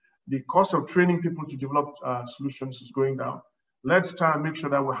down. The cost of training people to develop solutions is going down. Let's try and make sure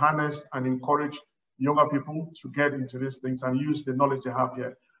that we harness and encourage younger people to get into these things and use the knowledge they have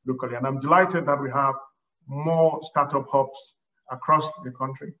here locally. And I'm delighted that we have more startup hubs across the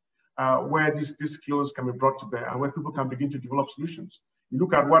country where these skills can be brought to bear and where people can begin to develop solutions. You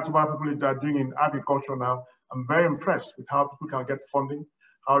look at what people are doing in agriculture now. I'm very impressed with how people can get funding,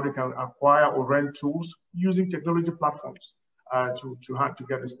 how they can acquire or rent tools using technology platforms to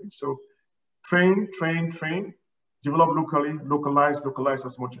get these things. So train, develop locally, localize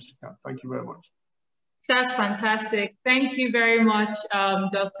as much as you can. Thank you very much. That's fantastic. Thank you very much,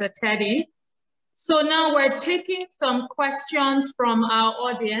 Dr. Teddy. So now we're taking some questions from our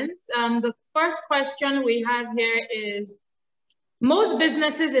audience. The first question we have here is, most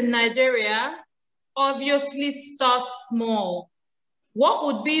businesses in Nigeria obviously start small. What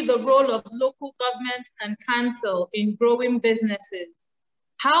would be the role of local government and council in growing businesses?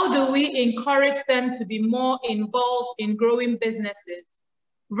 How do we encourage them to be more involved in growing businesses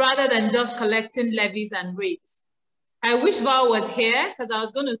rather than just collecting levies and rates? I wish Val was here because I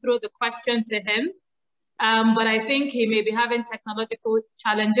was going to throw the question to him, but I think he may be having technological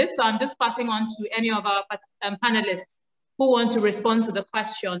challenges. So I'm just passing on to any of our panelists who want to respond to the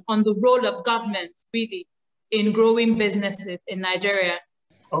question on the role of government really in growing businesses in Nigeria.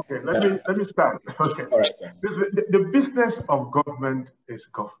 Okay, let me start. Okay. All right, sir. The business of government is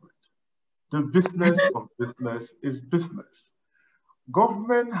government. The business of business is business.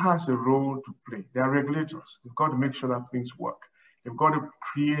 Government has a role to play. They are regulators. They've got to make sure that things work. They've got to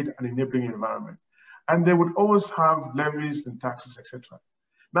create an enabling environment. And they would always have levies and taxes, etc.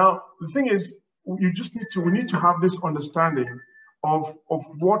 Now, the thing is, we need to have this understanding of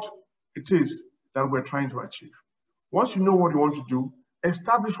what it is that we're trying to achieve. Once you know what you want to do,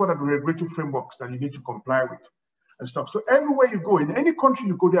 establish what are the regulatory frameworks that you need to comply with and stuff. So everywhere you go, in any country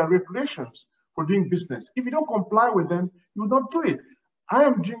you go, there are regulations for doing business. If you don't comply with them, you will not do it.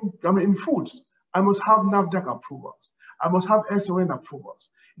 In foods, I must have NAFDAC approvals. I must have SON approvals.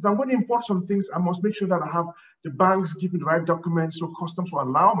 If I'm going to import some things, I must make sure that I have the banks give me the right documents so customs will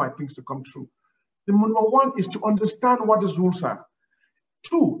allow my things to come through. The number one is to understand what these rules are.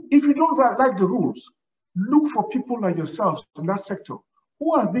 Two, if you don't like the rules, look for people like yourselves in that sector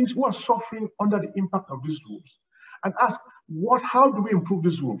who are suffering under the impact of these rules and ask, how do we improve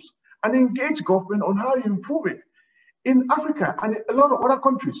these rules? And engage government on how you improve it. In Africa and a lot of other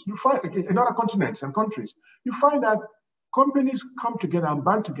countries, you find, in other continents and countries, you find that companies come together and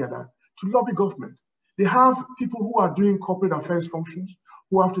band together to lobby government. They have people who are doing corporate affairs functions,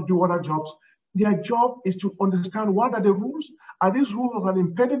 who have to do other jobs. Their job is to understand what are the rules. Are these rules an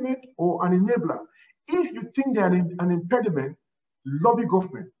impediment or an enabler? If you think they are an impediment, lobby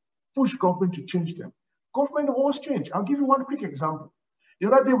government, push government to change them. Government will always change. I'll give you one quick example.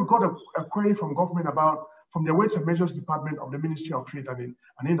 The other day we got a query from government from the Weights and Measures Department of the Ministry of Trade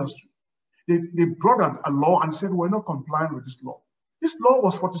and Industry. They brought out a law and said, we're not complying with this law. This law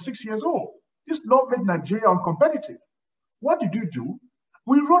was 46 years old. This law made Nigeria uncompetitive. What did you do?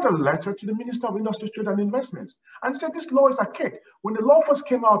 We wrote a letter to the Minister of Industry, Trade and Investments and said this law is archaic. When the law first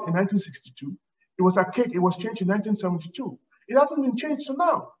came out in 1962, it was archaic. It was changed in 1972. It hasn't been changed to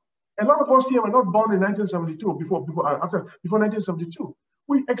now. A lot of us here were not born in 1972 or before 1972.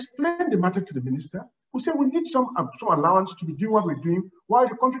 We explained the matter to the minister. We said we need some allowance to be doing what we're doing while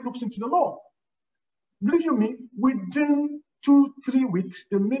the country looks into the law. Believe you me, within 2-3 weeks,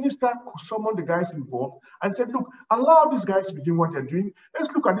 the minister summoned the guys involved and said, look, allow these guys to be doing what they're doing. Let's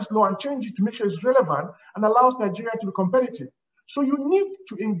look at this law and change it to make sure it's relevant and allows Nigeria to be competitive. So you need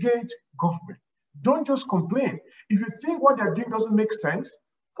to engage government. Don't just complain. If you think what they're doing doesn't make sense,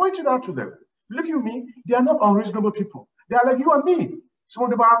 Point it out to them. Believe you me, they are not unreasonable people. They are like you and me. Some of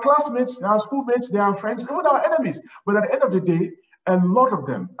them are our classmates, they are schoolmates, they are friends, even our enemies. But at the end of the day, a lot of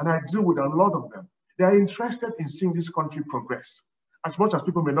them, and I deal with a lot of them, they are interested in seeing this country progress. As much as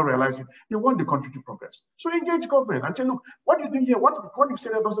people may not realize it, they want the country to progress. So engage government and say, look, what do you think here? What you say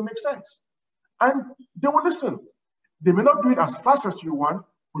that doesn't make sense? And they will listen. They may not do it as fast as you want,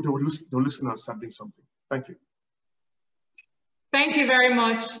 but they'll listen and start doing something. Thank you. Thank you very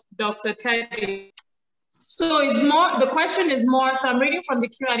much, Dr. Teddy. So it's more, the question is more, so I'm reading from the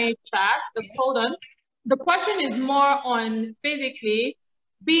Q&A chat, hold on. The question is more on basically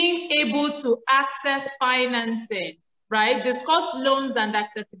being able to access financing, right? Discuss loans and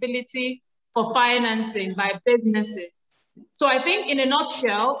accessibility for financing by businesses. So I think in a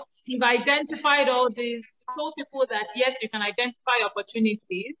nutshell, you've identified all these, told people that yes, you can identify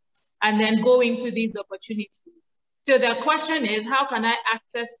opportunities and then go into these opportunities. So the question is, how can I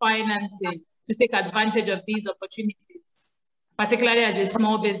access financing to take advantage of these opportunities, particularly as a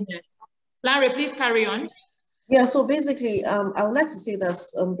small business? Larry, please carry on. Yeah, so basically, I would like to say that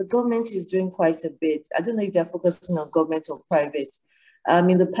the government is doing quite a bit. I don't know if they're focusing on government or private.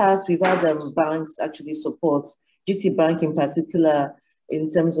 In the past, we've had banks actually support, GT Bank in particular,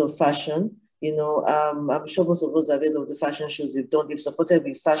 in terms of fashion. You know, I'm sure most of us have heard of the fashion shows they've done. They've supported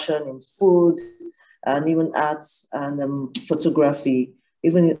with fashion and food and even arts and photography,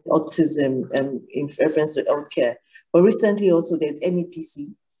 even in autism in reference to healthcare. But recently also there's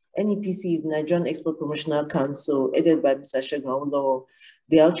NEPC. NEPC is Nigerian Export Promotional Council, headed by Mr. Shegun Awolowo.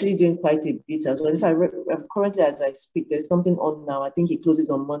 They're actually doing quite a bit as well. In fact, currently as I speak, there's something on now. I think it closes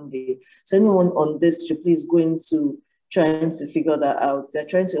on Monday. So anyone on this should please go into trying to figure that out. They're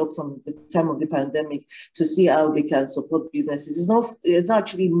trying to help from the time of the pandemic to see how they can support businesses. It's not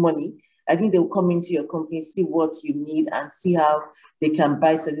actually money. I think they'll come into your company, see what you need and see how they can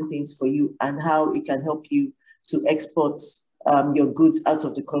buy certain things for you and how it can help you to export your goods out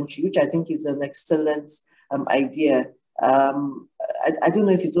of the country, which I think is an excellent idea. I don't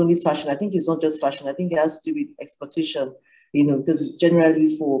know if it's only fashion. I think it's not just fashion. I think it has to do with exportation, you know, because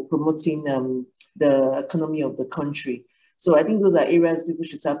generally for promoting the economy of the country. So I think those are areas people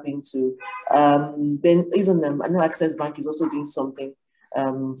should tap into. Then even I know Access Bank is also doing something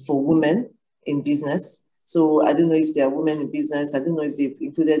for women in business. So I don't know if there are women in business. I don't know if they've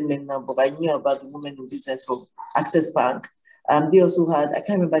included men now, but I knew about the women in business from Access Bank. They also had, I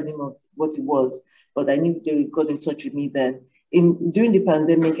can't remember the name of what it was, but I knew they got in touch with me then. During the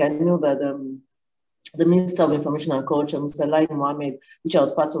pandemic, I know that the Minister of Information and Culture, Mr. Lai Mohammed, which I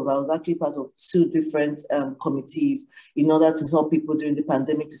was part of, I was actually part of 2 different committees in order to help people during the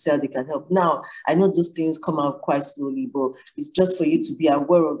pandemic to see how they can help. Now, I know those things come out quite slowly, but it's just for you to be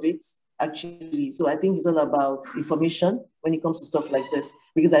aware of it, actually. So I think it's all about information when it comes to stuff like this,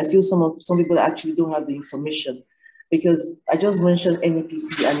 because I feel some people actually don't have the information. Because I just mentioned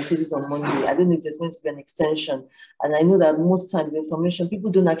NEPC and it closes on Monday. I don't know if there's going to be an extension. And I know that most times the information,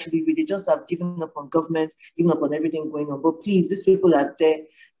 people don't actually read. They just have given up on government, given up on everything going on. But please, these people are there,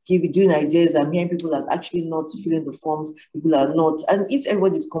 doing ideas. I'm hearing people are actually not filling the forms. People are not. And if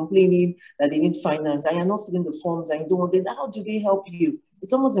everybody's complaining that they need finance and you're not filling the forms and you don't want them, how do they help you?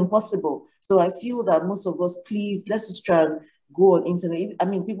 It's almost impossible. So I feel that most of us, please, let's just try and go on internet. I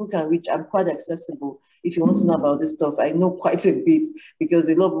mean, people can reach, I'm quite accessible. If you want to know about this stuff, I know quite a bit because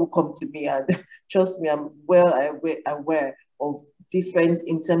a lot of people come to me and trust me, I'm well aware of different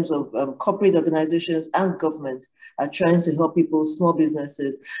in terms of corporate organizations and government are trying to help people, small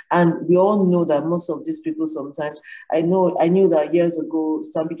businesses. And we all know that most of these people sometimes, I knew that years ago,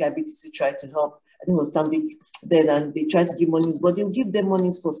 Stanbic IBTC tried to help. I think it was Stanbic then, and they tried to give monies, but they'll give them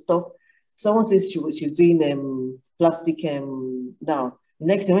monies for stuff. Someone says she's doing plastic now. The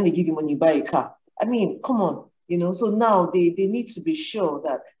next thing when they give you money, you buy a car. I mean, come on, you know, so now they need to be sure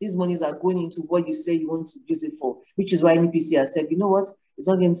that these monies are going into what you say you want to use it for, which is why NEPC has said, you know what, it's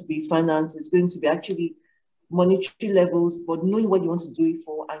not going to be finance, it's going to be actually monetary levels, but knowing what you want to do it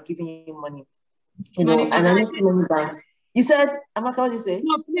for and giving you money, you know, and I know so many banks. You said, Amaka, what did you say?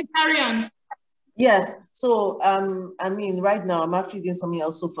 No, please carry on. Yes, so I mean, right now I'm actually doing something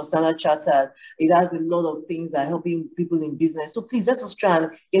also for Standard Chartered. It has a lot of things that are helping people in business. So please, let's just try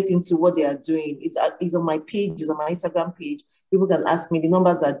and get into what they are doing. It's on my page, it's on my Instagram page. People can ask me, the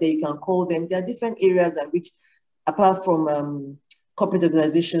numbers are there, you can call them. There are different areas at which, apart from corporate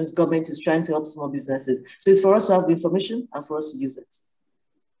organizations, government is trying to help small businesses. So it's for us to have the information and for us to use it.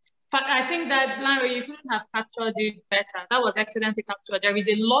 But I think that, Larry, you couldn't have captured it better. That was excellently captured. There is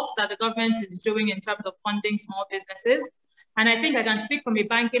a lot that the government is doing in terms of funding small businesses. And I think I can speak from a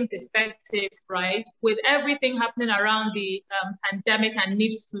banking perspective, right? With everything happening around the pandemic and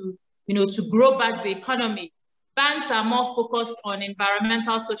needs to, to grow back the economy, banks are more focused on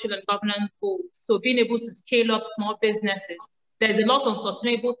environmental, social, and governance goals. So being able to scale up small businesses. There's a lot on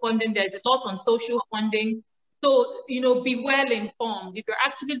sustainable funding. There's a lot on social funding. So, be well informed. If you're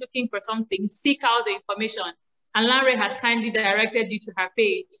actually looking for something, seek out the information. And Larry has kindly directed you to her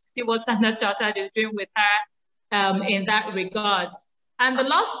page to see what Standard Chartered is doing with her in that regard. And the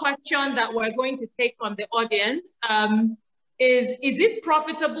last question that we're going to take from the audience is it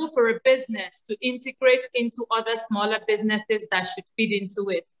profitable for a business to integrate into other smaller businesses that should feed into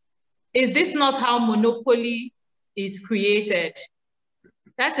it? Is this not how monopoly is created?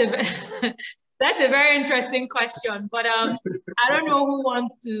 That's a very interesting question, but I don't know who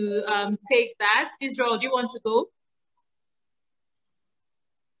wants to take that. Israel, do you want to go?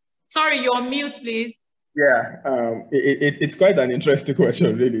 Sorry, you're on mute, please. Yeah, it's quite an interesting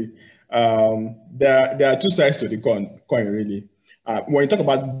question, really. There are two sides to the coin, really. When you talk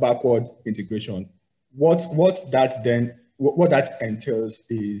about backward integration, what that entails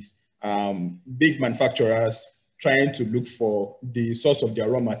is big manufacturers trying to look for the source of their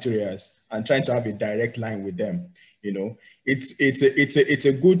raw materials and trying to have a direct line with them. It's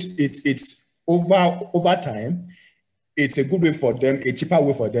over time. It's a good way for them, a cheaper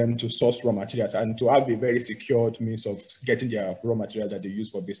way for them to source raw materials and to have a very secured means of getting their raw materials that they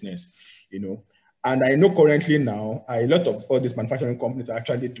use for business. And I know currently now, a lot of all these manufacturing companies are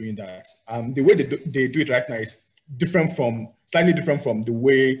actually doing that. The way they do it right now is slightly different from the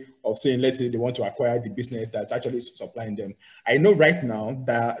way of saying, let's say they want to acquire the business that's actually supplying them. I know right now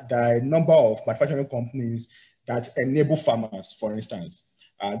that there are a number of manufacturing companies that enable farmers, for instance.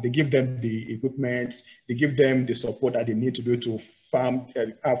 They give them the equipment, they give them the support that they need to be able to farm,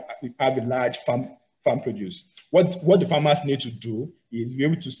 have a large farm produce. What the farmers need to do is be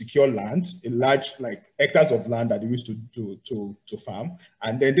able to secure land, a large hectares of land that they used to farm.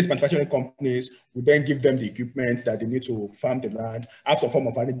 And then these manufacturing companies will then give them the equipment that they need to farm the land, have some form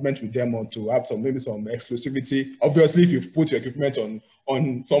of arrangement with them or to have maybe some exclusivity. Obviously, if you've put your equipment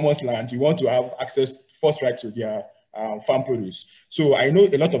on someone's land, you want to have access first right to their farm produce. So I know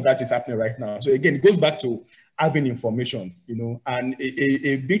a lot of that is happening right now. So again, it goes back to having information, and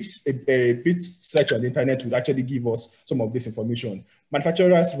a big search on the internet would actually give us some of this information.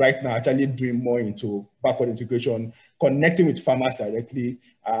 Manufacturers right now are actually doing more into backward integration, connecting with farmers directly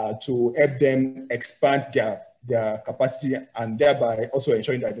to help them expand their capacity and thereby also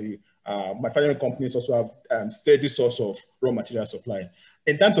ensuring that the manufacturing companies also have steady source of raw material supply.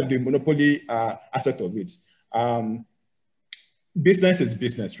 In terms of the monopoly aspect of it, business is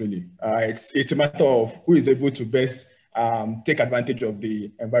business, really. It's a matter of who is able to best take advantage of the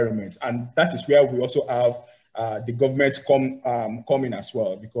environment, and that is where we also have the government come in as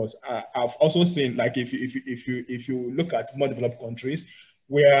well. Because I've also seen, like, if you look at more developed countries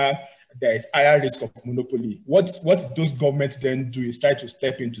where there is higher risk of monopoly, what those governments then do is try to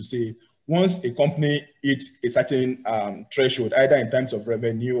step in to say, once a company hits a certain threshold, either in terms of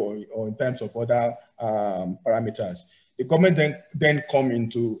revenue or in terms of other parameters, the government then come in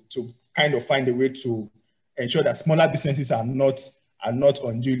to kind of find a way to ensure that smaller businesses are not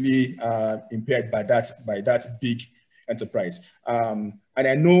unduly impaired by that big enterprise. And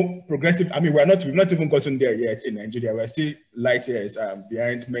I know progressive. I mean, we've not even gotten there yet in Nigeria. We're still light years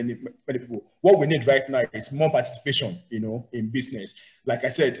behind many people. What we need right now is more participation, in business. Like I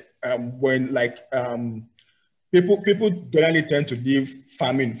said, when people generally tend to leave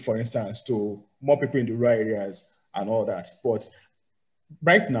farming, for instance, to more people in the rural areas and all that. But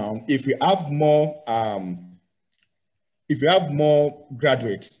right now, if we have more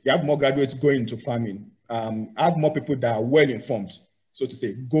graduates, you have more graduates going into farming, have more people that are well informed, so to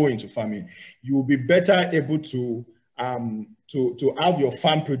say, go into farming, you will be better able to have your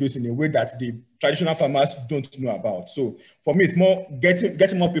farm produce in a way that the traditional farmers don't know about. So for me, it's more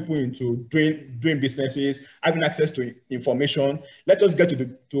getting more people into doing businesses, having access to information. Let us get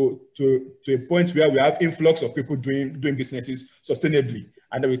to a point where we have influx of people doing businesses sustainably,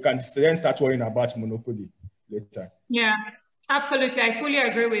 and then we can then start worrying about monopoly later. Yeah, absolutely. I fully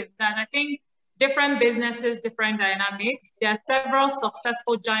agree with that. I think different businesses, different dynamics. There are several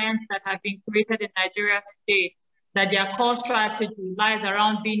successful giants that have been created in Nigeria today, that their core strategy lies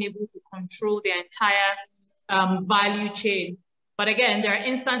around being able to control the entire value chain. But again, there are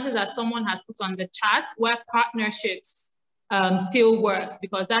instances, as someone has put on the chat, where partnerships still works,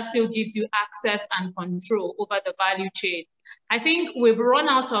 because that still gives you access and control over the value chain. I think we've run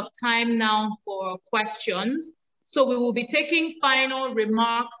out of time now for questions. So we will be taking final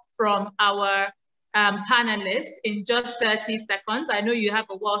remarks from our panelists in just 30 seconds. I know you have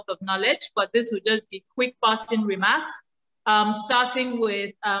a wealth of knowledge, but this will just be quick parting remarks, starting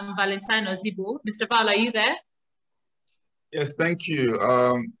with Valentine Ozibo. Mr. Val, are you there? Yes, thank you.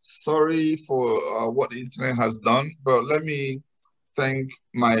 Sorry for what the internet has done, but let me thank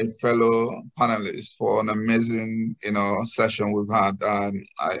my fellow panelists for an amazing, session we've had.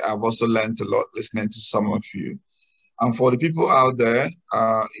 I've also learned a lot listening to some of you. And for the people out there,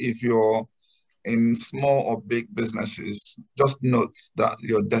 if you're in small or big businesses, just note that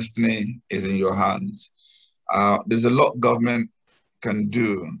your destiny is in your hands. There's a lot government can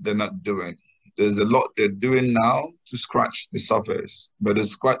do, they're not doing. There's a lot they're doing now to scratch the surface, but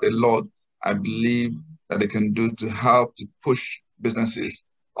there's quite a lot I believe that they can do to help to push businesses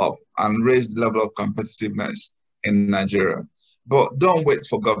up and raise the level of competitiveness in Nigeria. But don't wait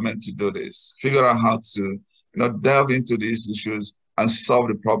for government to do this. Figure out how to delve into these issues and solve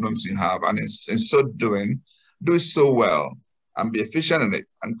the problems you have. And in so doing, do it so well and be efficient in it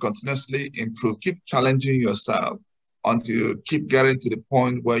and continuously improve. Keep challenging yourself until you keep getting to the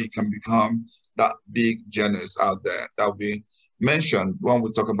point where you can become that big genius out there that we mentioned when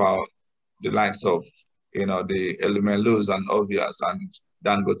we talk about the likes of, the Elumelus and Ovias and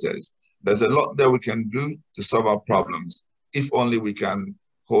Dangotes. There's a lot that we can do to solve our problems if only we can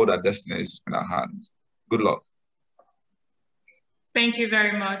hold our destinies in our hands. Good luck. Thank you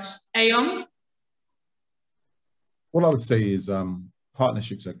very much. Ayong? What I would say is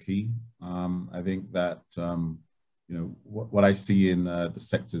partnerships are key. I think that, what I see in the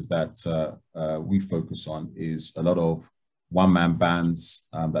sectors that we focus on is a lot of one-man bands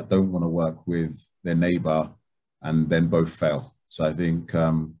that don't want to work with their neighbor and then both fail. So I think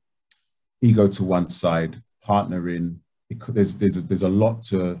ego to one side, partnering, there's a lot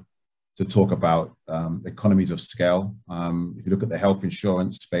to talk about economies of scale. If you look at the health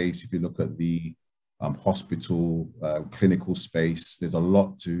insurance space, if you look at the hospital, clinical space, there's a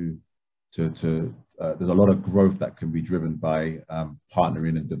lot there's a lot of growth that can be driven by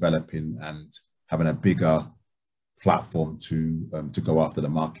partnering and developing and having a bigger platform to go after the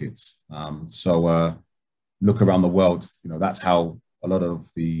markets. So look around the world, that's how a lot of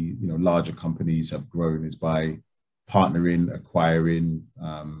the larger companies have grown, is by partnering, acquiring,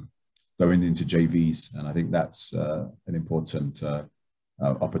 going into JVs. And I think that's an important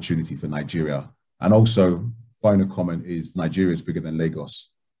opportunity for Nigeria. And also, final comment is Nigeria is bigger than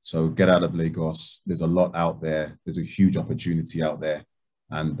Lagos. So get out of Lagos. There's a lot out there. There's a huge opportunity out there.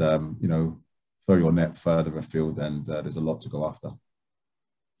 And, throw your net further afield, and there's a lot to go after.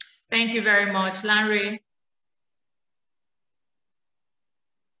 Thank you very much. Larry.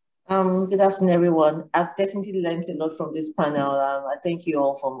 Good afternoon, everyone. I've definitely learned a lot from this panel. I thank you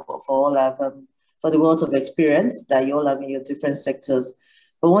all for the wealth of experience that you all have in your different sectors.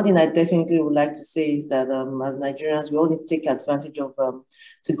 But one thing I definitely would like to say is that as Nigerians, we all need to take advantage of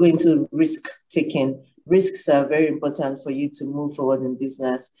to go into risk taking. Risks are very important for you to move forward in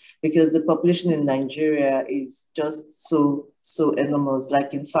business, because the population in Nigeria is just so enormous,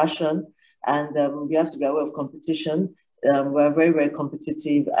 like in fashion, and we have to be aware of competition. We're very, very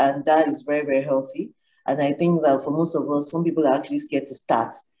competitive, and that is very, very healthy. And I think that for most of us, some people are actually scared to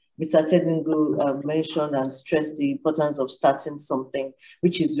start. Mr. Tedingu mentioned and stressed the importance of starting something,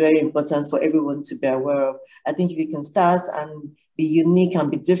 which is very important for everyone to be aware of. I think if you can start and be unique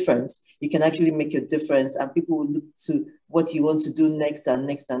and be different, you can actually make a difference, and people will look to what you want to do next and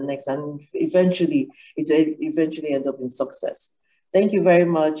next and next, and eventually it will eventually end up in success. Thank you very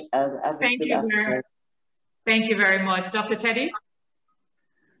much, and have a good afternoon. Thank you very much. Dr. Teddy?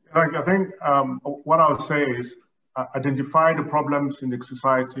 I think what I would say is identify the problems in the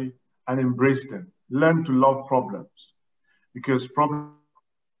society and embrace them. Learn to love problems, because problems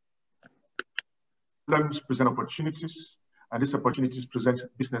present opportunities, and these opportunities present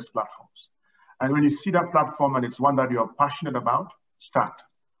business platforms. And when you see that platform and it's one that you're passionate about, start.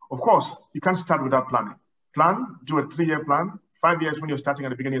 Of course, you can't start without planning. Plan, do a 3-year plan. 5 years when you're starting at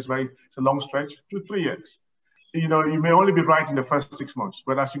the beginning it's a long stretch. Do 3 years. You may only be right in the first 6 months,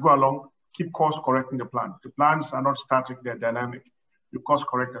 but as you go along, keep course correcting the plan. The plans are not static, they're dynamic. You course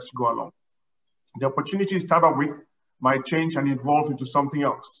correct as you go along. The opportunity you start off with might change and evolve into something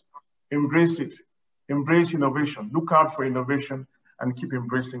else. Embrace it. Embrace innovation. Look out for innovation and keep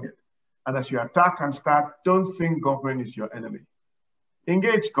embracing it. And as you attack and start, don't think government is your enemy.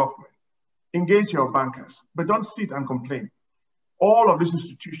 Engage government. Engage your bankers, but don't sit and complain. All of these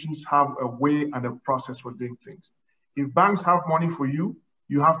institutions have a way and a process for doing things. If banks have money for you,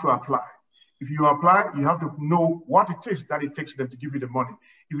 you have to apply. If you apply, you have to know what it is that it takes them to give you the money.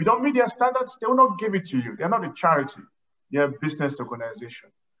 If you don't meet their standards, they will not give it to you. They're not a charity. They're a business organization.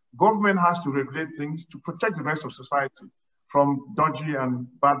 Government has to regulate things to protect the rest of society from dodgy and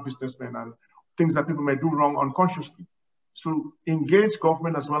bad businessmen and things that people may do wrong unconsciously. So engage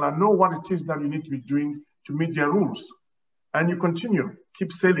government as well and know what it is that you need to be doing to meet their rules. And you continue,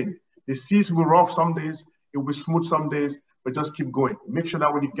 keep sailing. The seas will be rough some days, it will be smooth some days, but just keep going. Make sure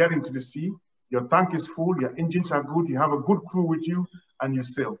that when you get into the sea, your tank is full, your engines are good, you have a good crew with you, and you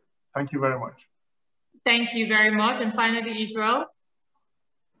sail. Thank you very much. Thank you very much. And finally, Israel.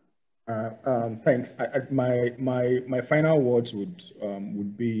 Thanks. My final words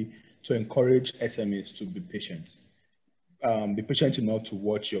would be to encourage SMEs to be patient. Be patient enough to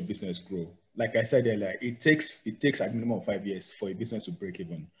watch your business grow. Like I said earlier, it takes a minimum of 5 years for a business to break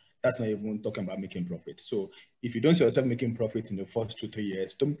even. That's not even talking about making profit. So if you don't see yourself making profit in the first 2-3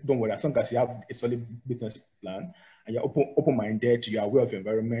 years, don't worry. As long as you have a solid business plan and you're open-minded, you're aware of your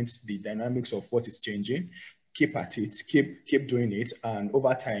environment, the dynamics of what is changing, keep at it, keep doing it, and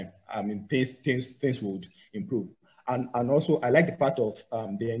over time, I mean, things would improve. And also, I like the part of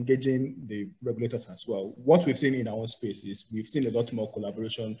the engaging the regulators as well. What we've seen in our own space is we've seen a lot more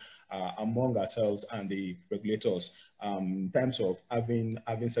collaboration among ourselves and the regulators in terms of having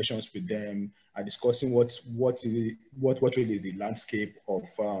sessions with them, discussing what really is the landscape of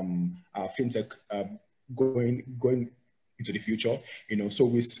fintech going into the future. You know, so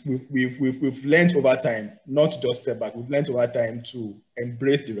we've learned over time not to just step back. We've learned over time to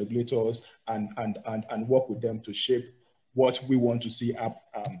embrace the regulators and work with them to shape what we want to see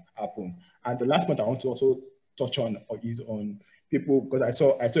happen. And the last point I want to also touch on is on people, because I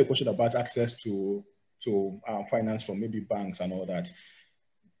saw a question about access to finance from maybe banks and all that.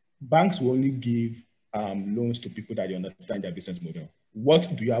 Banks will only give loans to people that they understand their business model.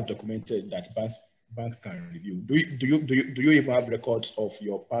 What do you have documented that banks can review? Do you even have records of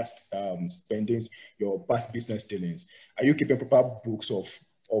your past spendings, your past business dealings? Are you keeping proper books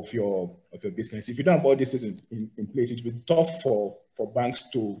of your business? If you don't have all these things in place, it will be tough for banks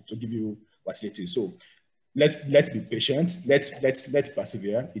to give you facilities. So let's be patient. Let's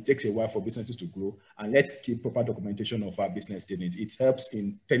persevere. It takes a while for businesses to grow, and let's keep proper documentation of our business dealings. It helps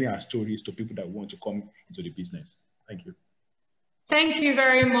in telling our stories to people that want to come into the business. Thank you. Thank you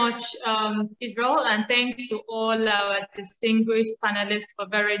very much, Israel, and thanks to all our distinguished panelists for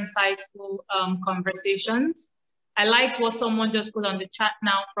very insightful conversations. I liked what someone just put on the chat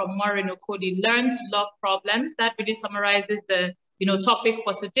now from Maureen Okodi, learn to love problems. That really summarizes the topic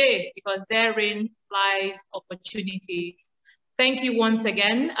for today, because therein lies opportunities. Thank you once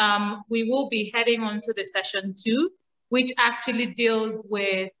again. We will be heading on to the session 2, which actually deals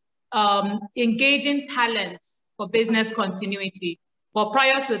with engaging talents for business continuity. But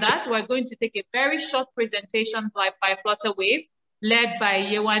prior to that, we're going to take a very short presentation by Flutterwave, led by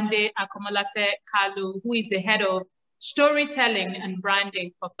Yewande Akomolafe Kalu, who is the head of storytelling and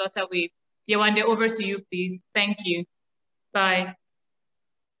branding for Flutterwave. Yewande, over to you, please. Thank you. Bye.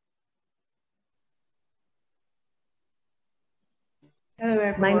 Hello,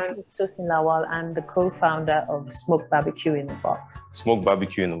 everyone. My name is Tosin Lawal. I'm the co-founder of Smoke Barbecue in a Box. Smoke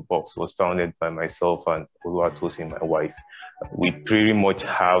Barbecue in a Box was founded by myself and Oluwatosin, my wife. We pretty much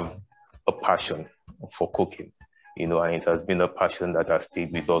have a passion for cooking, and it has been a passion that has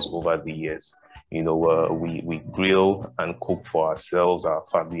stayed with us over the years. We grill and cook for ourselves, our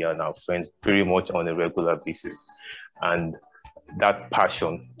family, and our friends pretty much on a regular basis. And that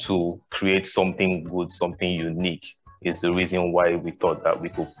passion to create something good, something unique, is the reason why we thought that we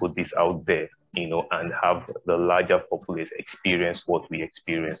could put this out there, and have the larger populace experience what we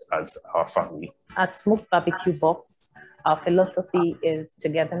experience as our family. At Smoke Barbecue Box, our philosophy is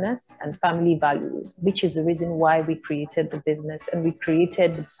togetherness and family values, which is the reason why we created the business and we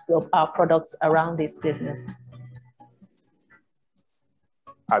created our products around this business.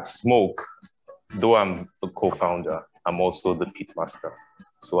 At Smoke, though I'm a co-founder, I'm also the pitmaster.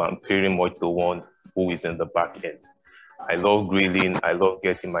 So I'm pretty much the one who is in the back end. I love grilling, I love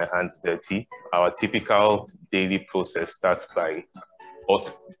getting my hands dirty. Our typical daily process starts by us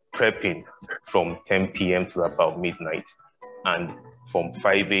prepping from 10 p.m. to about midnight. And from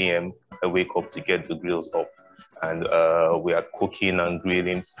 5 a.m., I wake up to get the grills up. And we are cooking and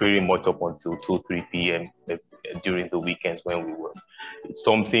grilling pretty much up until 2-3 p.m. during the weekends when we work. It's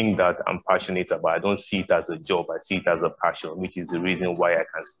something that I'm passionate about. I don't see it as a job. I see it as a passion, which is the reason why I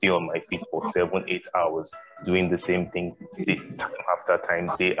can stay on my feet for 7-8 hours doing the same thing time after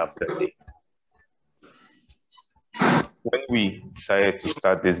time, day after day. When we decided to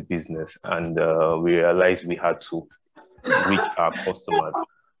start this business and we realized we had to reach our customers,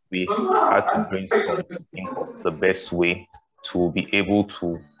 we had to brainstorm to think of the best way to be able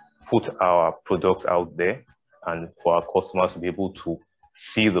to put our products out there and for our customers to be able to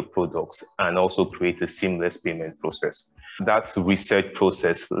see the products, and also create a seamless payment process. That research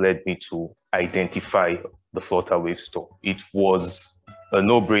process led me to identify the Flutterwave store. It was a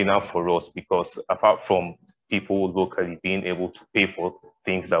no-brainer for us because apart from people locally being able to pay for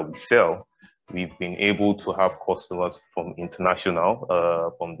things that we sell, we've been able to have customers from international,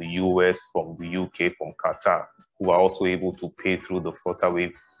 from the US, from the UK, from Qatar, who are also able to pay through the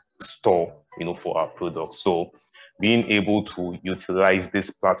Flutterwave store, for our products. So being able to utilize this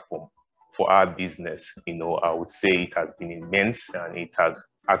platform for our business, I would say it has been immense, and it has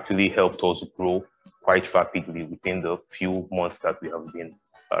actually helped us grow quite rapidly within the few months that we have been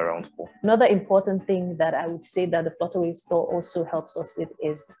around for. Another important thing that I would say that the Flutterwave store also helps us with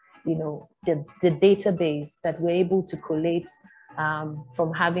is, the database that we're able to collate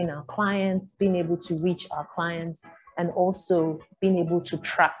from having our clients, being able to reach our clients, and also being able to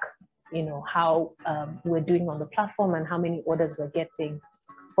track, how we're doing on the platform and how many orders we're getting.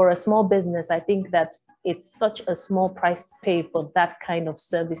 For a small business, I think that it's such a small price to pay for that kind of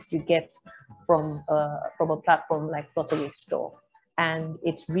service you get from a platform like Flutterwave store. And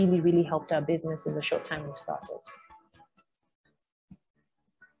it's really, really helped our business in the short time we've started.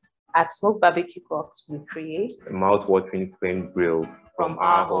 At Smoke Barbecue Box, we create a mouth-watering flame grill from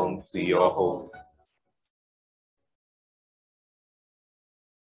our home to your home.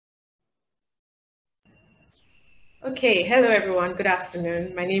 Okay, hello everyone, good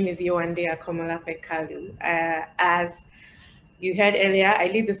afternoon. My name is Yewande Akomolafe Kalu. As you heard earlier, I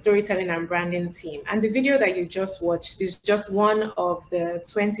lead the storytelling and branding team. And the video that you just watched is just one of the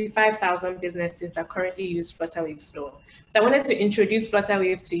 25,000 businesses that currently use Flutterwave store. So I wanted to introduce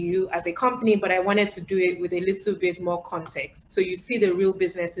Flutterwave to you as a company, but I wanted to do it with a little bit more context, so you see the real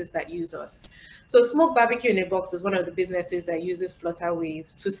businesses that use us. So Smoke Barbecue in a Box is one of the businesses that uses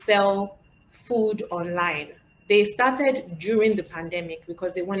Flutterwave to sell food online. They started during the pandemic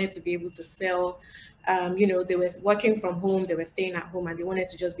because they wanted to be able to sell, they were working from home, they were staying at home, and they wanted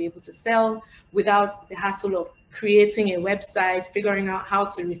to just be able to sell without the hassle of creating a website, figuring out how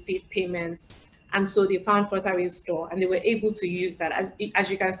to receive payments. And so they found Flutterwave store, and they were able to use that. As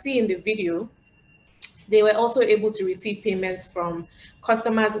you can see in the video, they were also able to receive payments from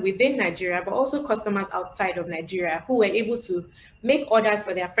customers within Nigeria, but also customers outside of Nigeria who were able to make orders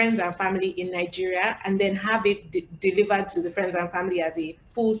for their friends and family in Nigeria and then have it delivered to the friends and family as a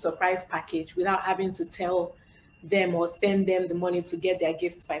full surprise package without having to tell them or send them the money to get their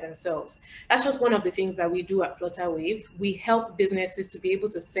gifts by themselves. That's just one of the things that we do at Flutterwave. We help businesses to be able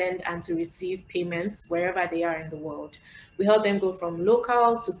to send and to receive payments wherever they are in the world. We help them go from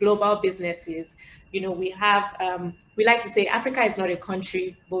local to global businesses. We have, we like to say Africa is not a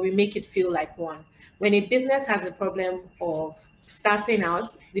country, but we make it feel like one. When a business has a problem of starting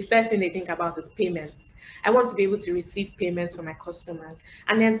out, the first thing they think about is payments. I want to be able to receive payments from my customers.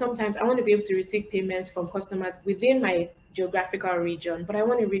 And then sometimes I want to be able to receive payments from customers within my geographical region, but I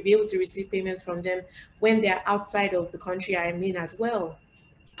want to be able to receive payments from them when they're outside of the country I'm in as well.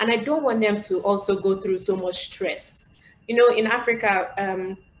 And I don't want them to also go through so much stress. In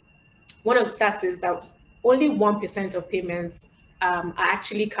Africa, one of the stats is that only 1% of payments are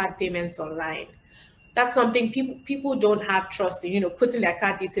actually card payments online. That's something people don't have trust in, putting their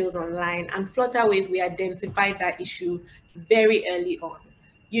card details online. And Flutterwave, we identified that issue very early on.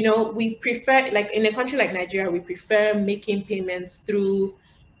 We prefer, like in a country like Nigeria, we prefer making payments through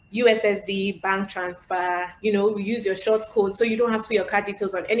USSD, bank transfer, we use your short code so you don't have to put your card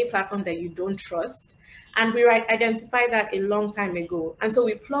details on any platform that you don't trust. And we identified that a long time ago. And so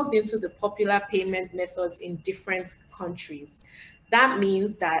we plugged into the popular payment methods in different countries. That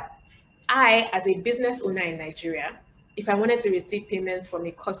means that I, as a business owner in Nigeria, if I wanted to receive payments from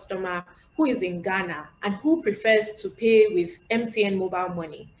a customer who is in Ghana and who prefers to pay with MTN mobile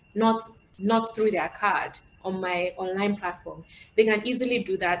money, not through their card on my online platform, they can easily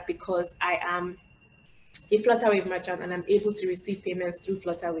do that because I am a Flutterwave merchant and I'm able to receive payments through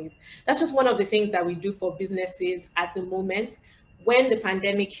Flutterwave. That's just one of the things that we do for businesses at the moment. When the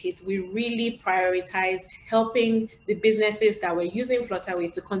pandemic hit, we really prioritized helping the businesses that were using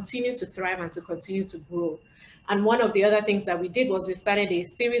Flutterwave to continue to thrive and to continue to grow. And one of the other things that we did was we started a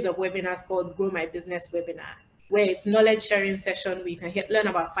series of webinars called Grow My Business Webinar, where it's knowledge sharing session where you can learn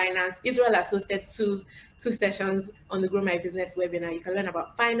about finance. Israel has hosted two sessions on the Grow My Business webinar. You can learn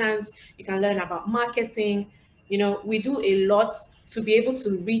about finance, you can learn about marketing. We do a lot to be able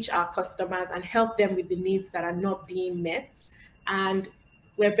to reach our customers and help them with the needs that are not being met. And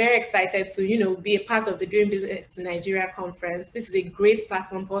we're very excited to, be a part of the Doing Business in Nigeria conference. This is a great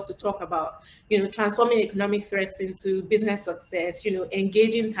platform for us to talk about, transforming economic threats into business success,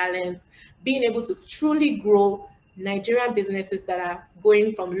 engaging talent, being able to truly grow Nigerian businesses that are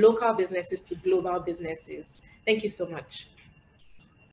going from local businesses to global businesses. Thank you so much.